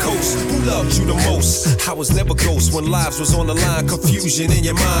down the coast. Who loved you the most? I was never ghost when lives was on the line. Confusion in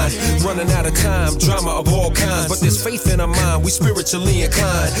your mind, running out of time, drama of all kinds. But there's faith in our mind, we spiritually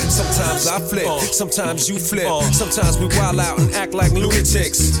inclined. Sometimes I flip, sometimes you flip. Sometimes we wild out and act like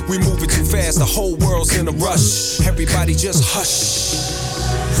lunatics. We moving too fast, the whole world's in a rush. Everybody just hush.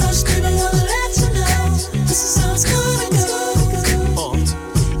 Hush, baby, I'll let you know this is how it's gonna go.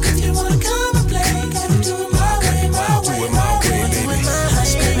 If you wanna come and play, gotta do it my way, my way. Do it my way, baby.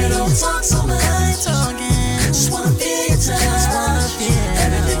 Hush, baby, don't talk so much. Just wanna feel your touch.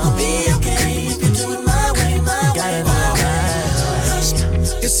 Everything will be okay if you do it my way, my way, my way.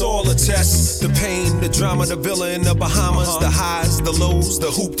 It's all a test. The pain, the drama, the villa in the Bahamas, the highs, the lows, the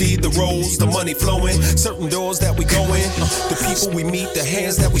hoopty, the rolls, the money flowing, certain doors that we go in, the people we meet, the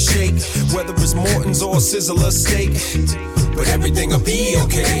hands that we shake, whether it's Morton's or Sizzler steak. But everything will be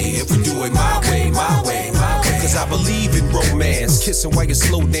okay if we do it my way, my way, my way. Cause I believe in romance, kissing while you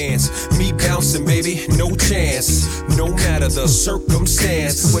slow dance, me bouncing, baby, no chance. No matter the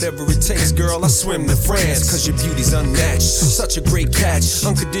circumstance, whatever it takes, girl, I swim to France. Cause your beauty's unmatched, such a great catch.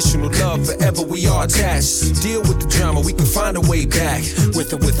 Unconditional love, forever we are attached. Deal with the drama, we can find a way back,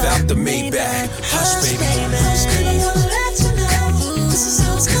 with or without the Maybach. Hush, baby. Hush, baby, I'll let you know this is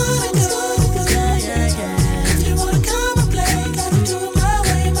how it's gonna go. If you wanna come and play, gotta do it my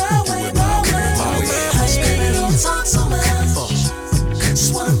way, my way, my way. Hush, baby, don't talk so much.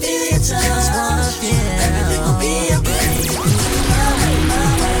 Just wanna feel your touch. Everything will be okay. My way, my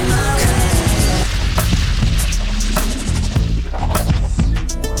way, my way.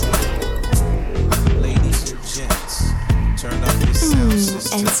 Ladies and gents, turn up your sound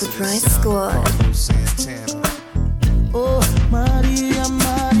system. And Surprise Squad. Oh, Maria,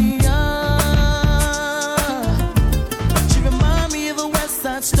 Maria. She remind me of a West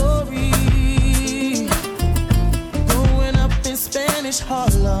Side Story. Growing up in Spanish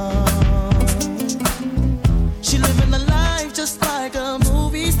Harlem. She living a life just like a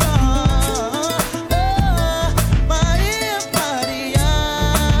movie star. Oh, Maria, Maria.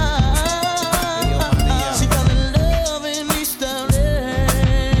 She fell in love in East LA.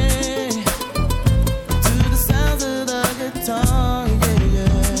 To the sounds of the guitar, yeah,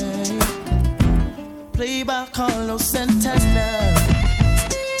 yeah. Played by Carlos Santana.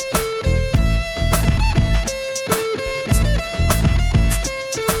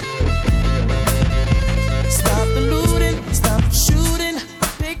 Stop the looting, stop the shooting,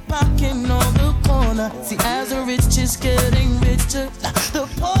 pickpocketing on the corner. See, as the rich is getting richer, the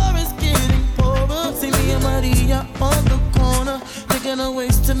poor is getting poorer. See me and Maria on the corner, thinking of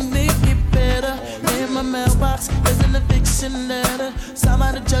ways to make it better. In my mailbox, there's an eviction letter.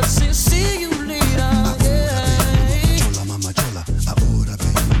 Somebody just said, see you later. Yeah. Mama chola, ahora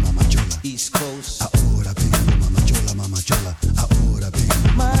vengo, mama chola. East Coast. Ahora vengo, mama chola, ahora vengo.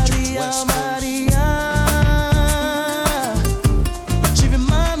 Maria, Maria. She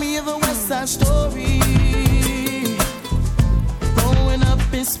remind me of a West Side Story. Growing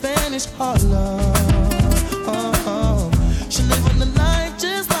up in Spanish Harlem.